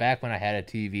 And back when I had a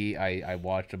TV, I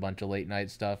watched a bunch of late night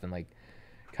stuff, and like,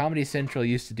 Comedy Central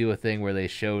used to do a thing where they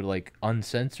showed like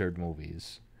uncensored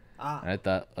movies, and I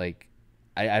thought like,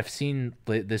 I've seen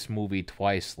this movie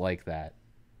twice like that.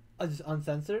 Just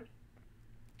uncensored.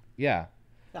 Yeah.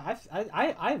 Yeah,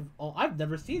 I've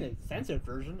never seen a censored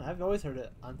version. I've always heard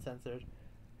it uncensored.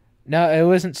 No, it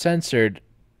wasn't censored.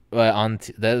 But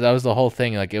that was the whole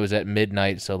thing. Like it was at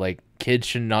midnight, so like kids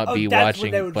should not be that's watching.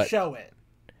 when they would but show it.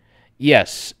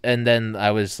 yes, and then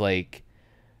I was like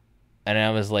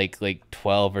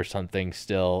 12 or something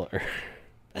still,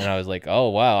 and I was like, oh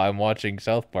wow, I'm watching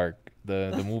South Park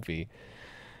the movie.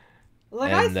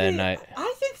 Like And I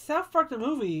think South Park the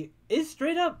movie is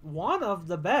straight up one of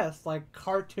the best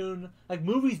cartoon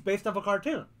movies based off a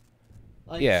cartoon.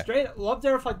 Yeah. Straight up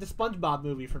there with the SpongeBob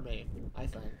movie for me. I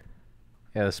think.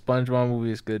 Yeah, the SpongeBob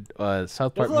movie is good.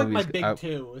 South Those Park are movie my is big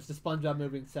two. It's the SpongeBob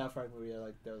movie and South Park movie. I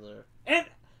like those are. And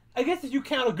I guess if you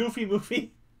count a Goofy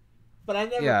movie, but I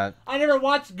never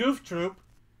watched Goof Troop.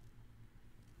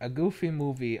 A Goofy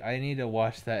movie. I need to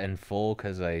watch that in full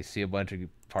because I see a bunch of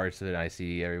parts of it. And I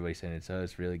see everybody saying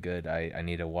it's really good. I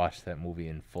need to watch that movie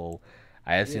in full.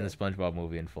 I have seen the SpongeBob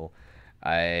movie in full.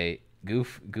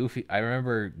 Goofy. I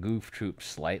remember Goof Troop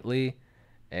slightly,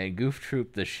 and Goof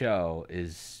Troop the show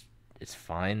it's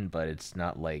fine, but it's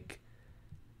not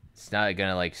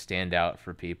gonna stand out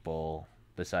for people.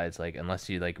 Besides, unless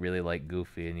you really like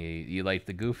Goofy and you like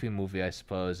the Goofy movie, I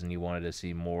suppose, and you wanted to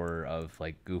see more of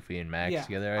Goofy and Max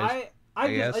together. I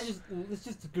I guess. just, it's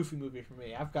just a goofy movie for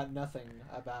me. I've got nothing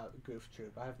about Goof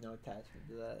Troop. I have no attachment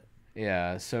to that.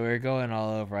 Yeah, so we're going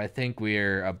all over. I think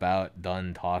we're about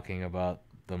done talking about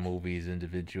the movies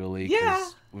individually. Yeah,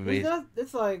 'Cause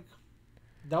it's like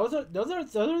those are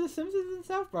the Simpsons and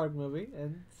South Park movie,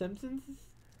 and Simpsons is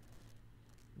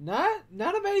not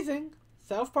amazing.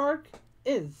 South Park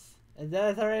is, and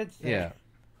that is our answer. Yeah.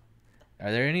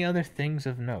 Are there any other things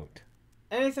of note?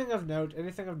 Anything of note?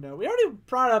 Anything of note? We already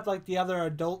brought up like the other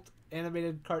adult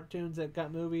animated cartoons that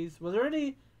got movies. Was there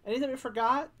any that we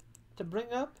forgot to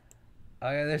bring up? Oh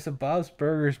yeah, there's a Bob's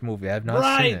Burgers movie. I've not seen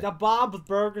Right, it. the Bob's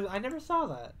Burgers. I never saw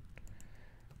that.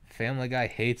 Family Guy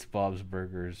hates Bob's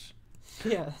Burgers.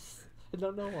 Yes, I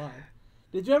don't know why.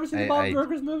 Did you ever see the Bob's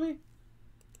Burgers movie?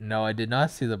 No, I did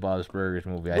not see the Bob's Burgers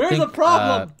movie. Where's the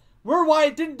problem? We're why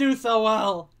it didn't do so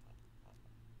well.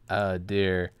 Oh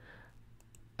dear.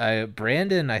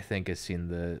 Brandon, I think, has seen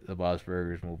the Bob's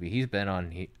Burgers movie. He's been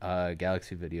on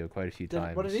Galaxy Video quite a few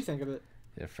times. What did he think of it?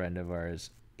 A friend of ours.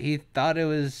 He thought it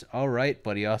was all right,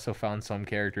 but he also found some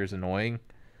characters annoying.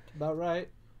 About right.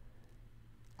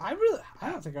 I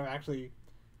don't think I've actually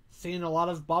seen a lot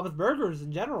of Bob's Burgers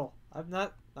in general. I've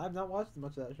not watched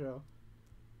much of that show.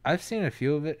 I've seen a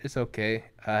few of it. It's okay.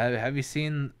 Have you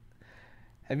seen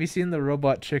the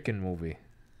Robot Chicken movie?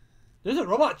 There's a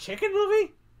Robot Chicken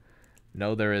movie?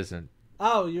 No, there isn't.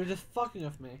 Oh, you're just fucking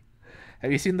with me.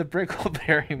 Have you seen the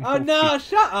Brickleberry movie? Oh no!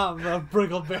 Shut up,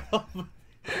 Brickleberry.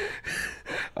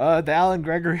 The Alan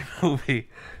Gregory movie.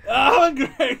 Alan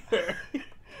Gregory.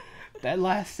 That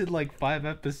lasted like 5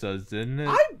 episodes, didn't it?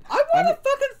 I want a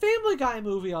fucking Family Guy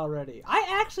movie already.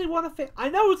 I actually want I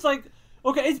know it's like,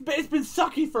 okay, it's been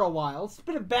sucky for a while. It's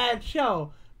been a bad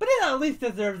show, but it at least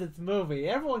deserves its movie.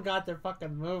 Everyone got their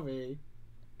fucking movie.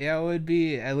 Yeah, it would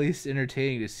be at least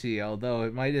entertaining to see. Although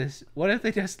it might just, what if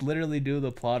they just literally do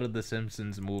the plot of the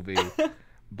Simpsons movie,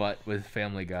 but with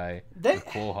Family Guy, with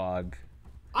Quahog?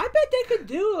 I bet they could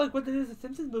do like what they did with the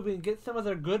Simpsons movie and get some of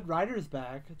their good writers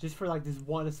back just for like this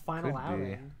final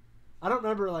outing. I don't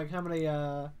remember like how many.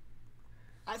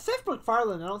 Seth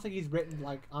MacFarlane, I don't think he's written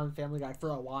like on Family Guy for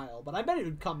a while, but I bet he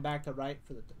would come back to write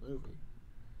for the movie.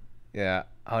 Yeah.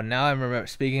 Oh, now I remember.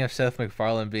 Speaking of Seth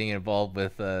MacFarlane being involved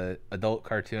with adult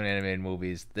cartoon animated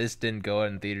movies, this didn't go out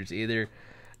in theaters either.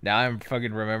 Now I'm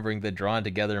fucking remembering the Drawn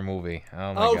Together movie.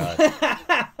 Oh my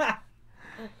god.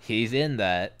 He's in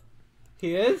that.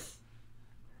 He is?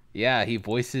 Yeah, he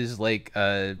voices like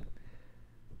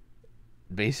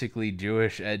basically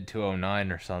Jewish Ed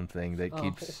 209 or something that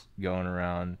keeps going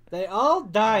around. They all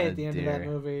die at the end of that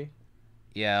movie.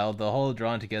 Yeah, the whole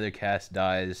Drawn Together cast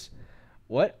dies.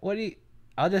 What do you...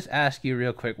 I'll just ask you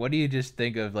real quick. What do you just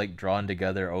think of like Drawn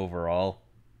Together overall?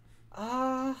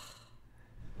 I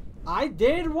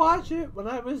did watch it when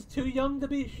I was too young to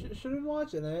be shouldn't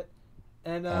watching it,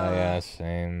 and yeah,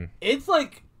 same. It's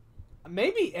like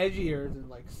maybe edgier than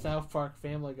like South Park,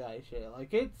 Family Guy shit.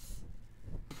 Like it's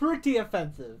pretty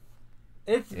offensive.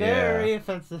 It's very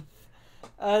offensive.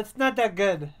 It's not that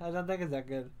good. I don't think it's that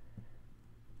good.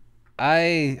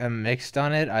 I am mixed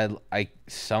on it. I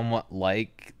somewhat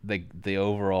like the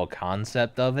overall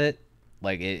concept of it.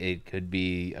 Like it could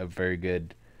be a very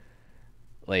good,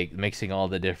 like mixing all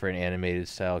the different animated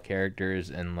style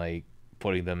characters and like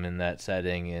putting them in that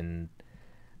setting and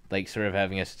like sort of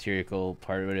having a satirical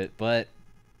part of it. But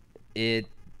it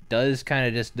does kind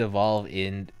of just devolve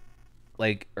in,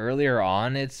 like earlier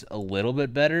on it's a little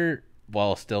bit better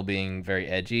while still being very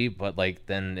edgy, but like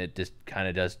then it just kind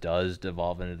of just does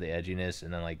devolve into the edginess,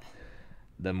 and then like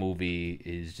the movie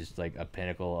is just like a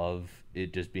pinnacle of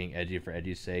it just being edgy for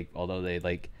edgy's sake. Although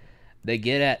they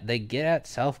get at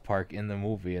South Park in the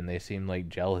movie, and they seem like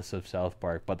jealous of South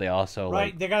Park, but they also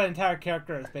right, they got an entire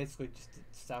character that's basically just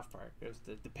South Park. It was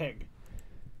the pig.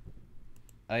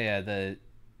 Oh yeah, the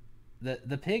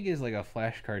pig is like a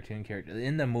Flash cartoon character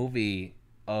in the movie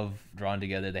of Drawn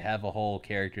Together. They have a whole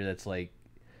character that's like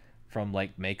from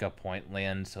like Make a Point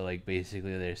Land, so like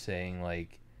basically they're saying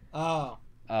like you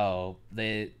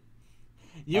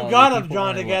got him,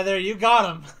 Drawn Together. You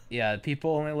got him. Yeah,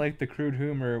 people only like the crude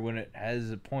humor when it has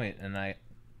a point, and I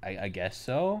guess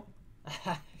so.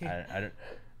 I don't.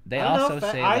 They also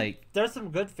say like there's some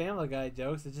good Family Guy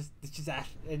jokes. It's just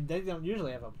and they don't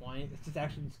usually have a point. It's just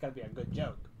actually just gotta be a good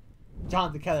joke.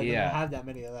 Drawn Together doesn't have that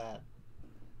many of that.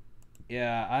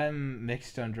 Yeah, I'm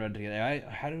mixed on Drawn Together.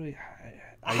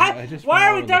 Why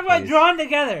are we talking about Drawn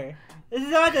Together? This is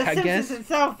about the Simpsons and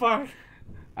South Park.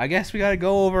 I guess we gotta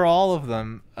go over all of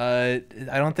them. I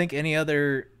don't think there's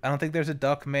a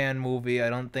Duckman movie. I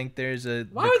don't think there's a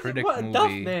The Critic movie.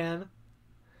 Duffman?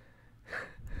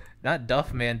 Not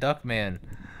Duffman, Duckman.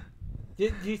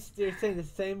 You're saying the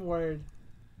same word.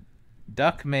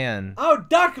 Duckman. Oh,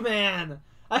 Duckman!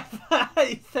 I thought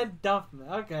you said Duffman.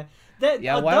 Okay.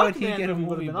 Yeah, why would he get a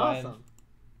movie by awesome.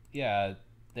 Yeah,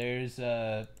 there's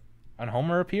and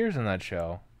Homer appears in that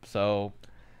show. So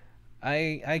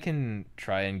I can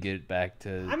try and get back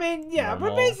to I mean, yeah, normal.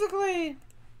 but basically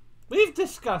we've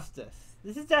discussed this.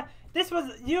 This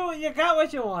was you got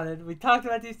what you wanted. We talked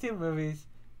about these two movies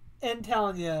and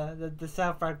telling you that the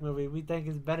South Park movie we think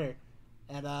is better.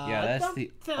 And yeah, that's the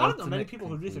I don't know many people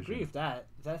who disagree with that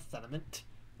sentiment.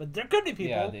 But there could be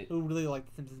people who really like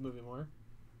the Simpsons movie more.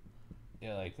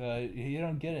 Yeah, like you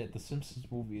don't get it. The Simpsons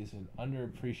movie is an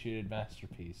underappreciated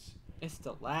masterpiece. It's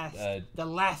the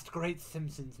last great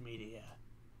Simpsons media.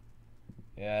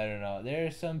 Yeah, I don't know. There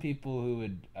are some people who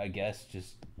would, I guess,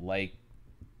 just like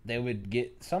they would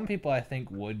get. Some people I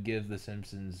think would give the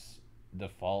Simpsons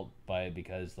default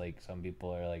because like some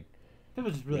people are like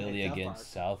really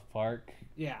against South Park.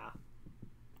 Yeah,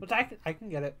 which I can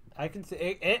get it. I can see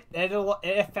it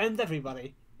offends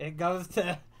everybody. It goes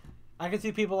to. I can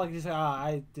see people like just say, "Oh,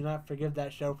 I do not forgive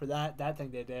that show for that thing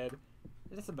they did."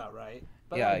 It's about right.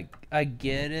 But yeah, I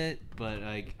get it, but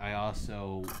like I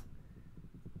also.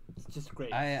 It's just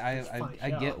great.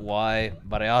 I get why,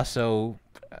 but I also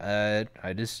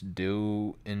I just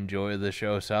do enjoy the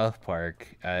show South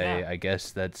Park. I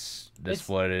guess that's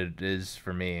what it is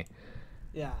for me.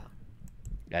 Yeah.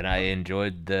 And I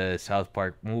enjoyed the South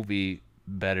Park movie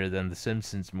better than the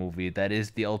Simpsons movie. That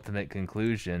is the ultimate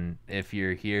conclusion. If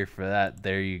you're here for that,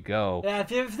 there you go. Yeah,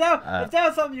 if that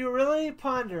was something you were really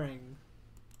pondering,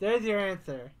 there's your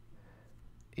answer.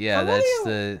 Yeah,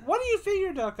 so what do you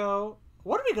figure, Ducko?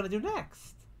 What are we gonna do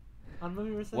next on Movie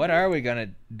Recension? What are we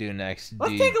gonna do next?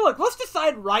 Let's take a look. Let's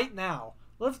decide right now.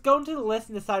 Let's go into the list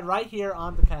and decide right here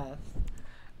on the cast.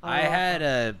 I had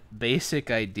a basic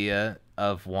idea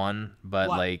of one, but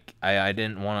like I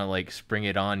didn't want to like spring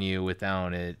it on you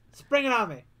without it. Spring it on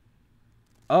me.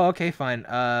 Oh, okay, fine.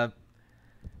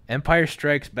 Empire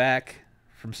Strikes Back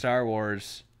from Star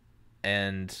Wars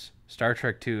and Star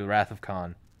Trek II: Wrath of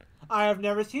Khan. I have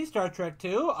never seen Star Trek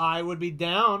II. I would be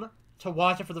down to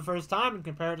watch it for the first time and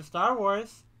compare it to Star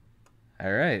Wars.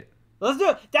 All right. Let's do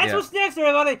it. That's what's next,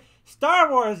 everybody. Star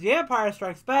Wars: The Empire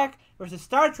Strikes Back versus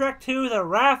Star Trek II: The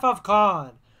Wrath of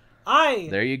Khan.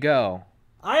 There you go.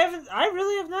 I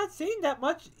really have not seen that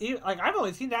much. Like I've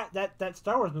only seen that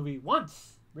Star Wars movie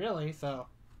once, really. So.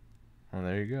 Well,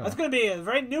 there you go. That's gonna be a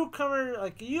very newcomer.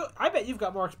 Like you, I bet you've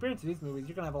got more experience in these movies.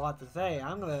 You're gonna have a lot to say.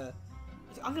 I'm gonna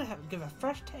give a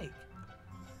fresh take.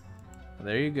 Well,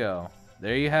 there you go.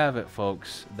 There you have it,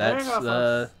 folks. That's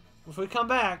folks. If we come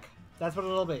back, that's what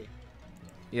it'll be.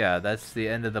 Yeah, that's the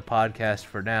end of the podcast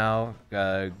for now.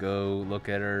 Go look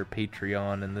at our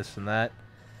Patreon and this and that.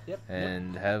 Yep.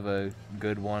 And have a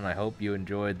good one. I hope you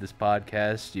enjoyed this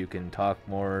podcast. You can talk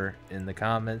more in the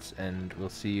comments, and we'll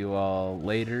see you all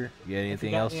later. You got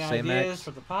anything else to say, Max? If you got any ideas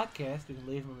for the podcast, you can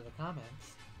leave them in the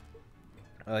comments.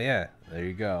 Oh, yeah. There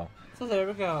you go. So there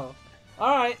we go.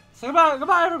 All right. So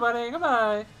goodbye, everybody.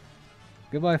 Goodbye.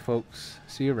 Goodbye, folks.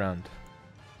 See you around.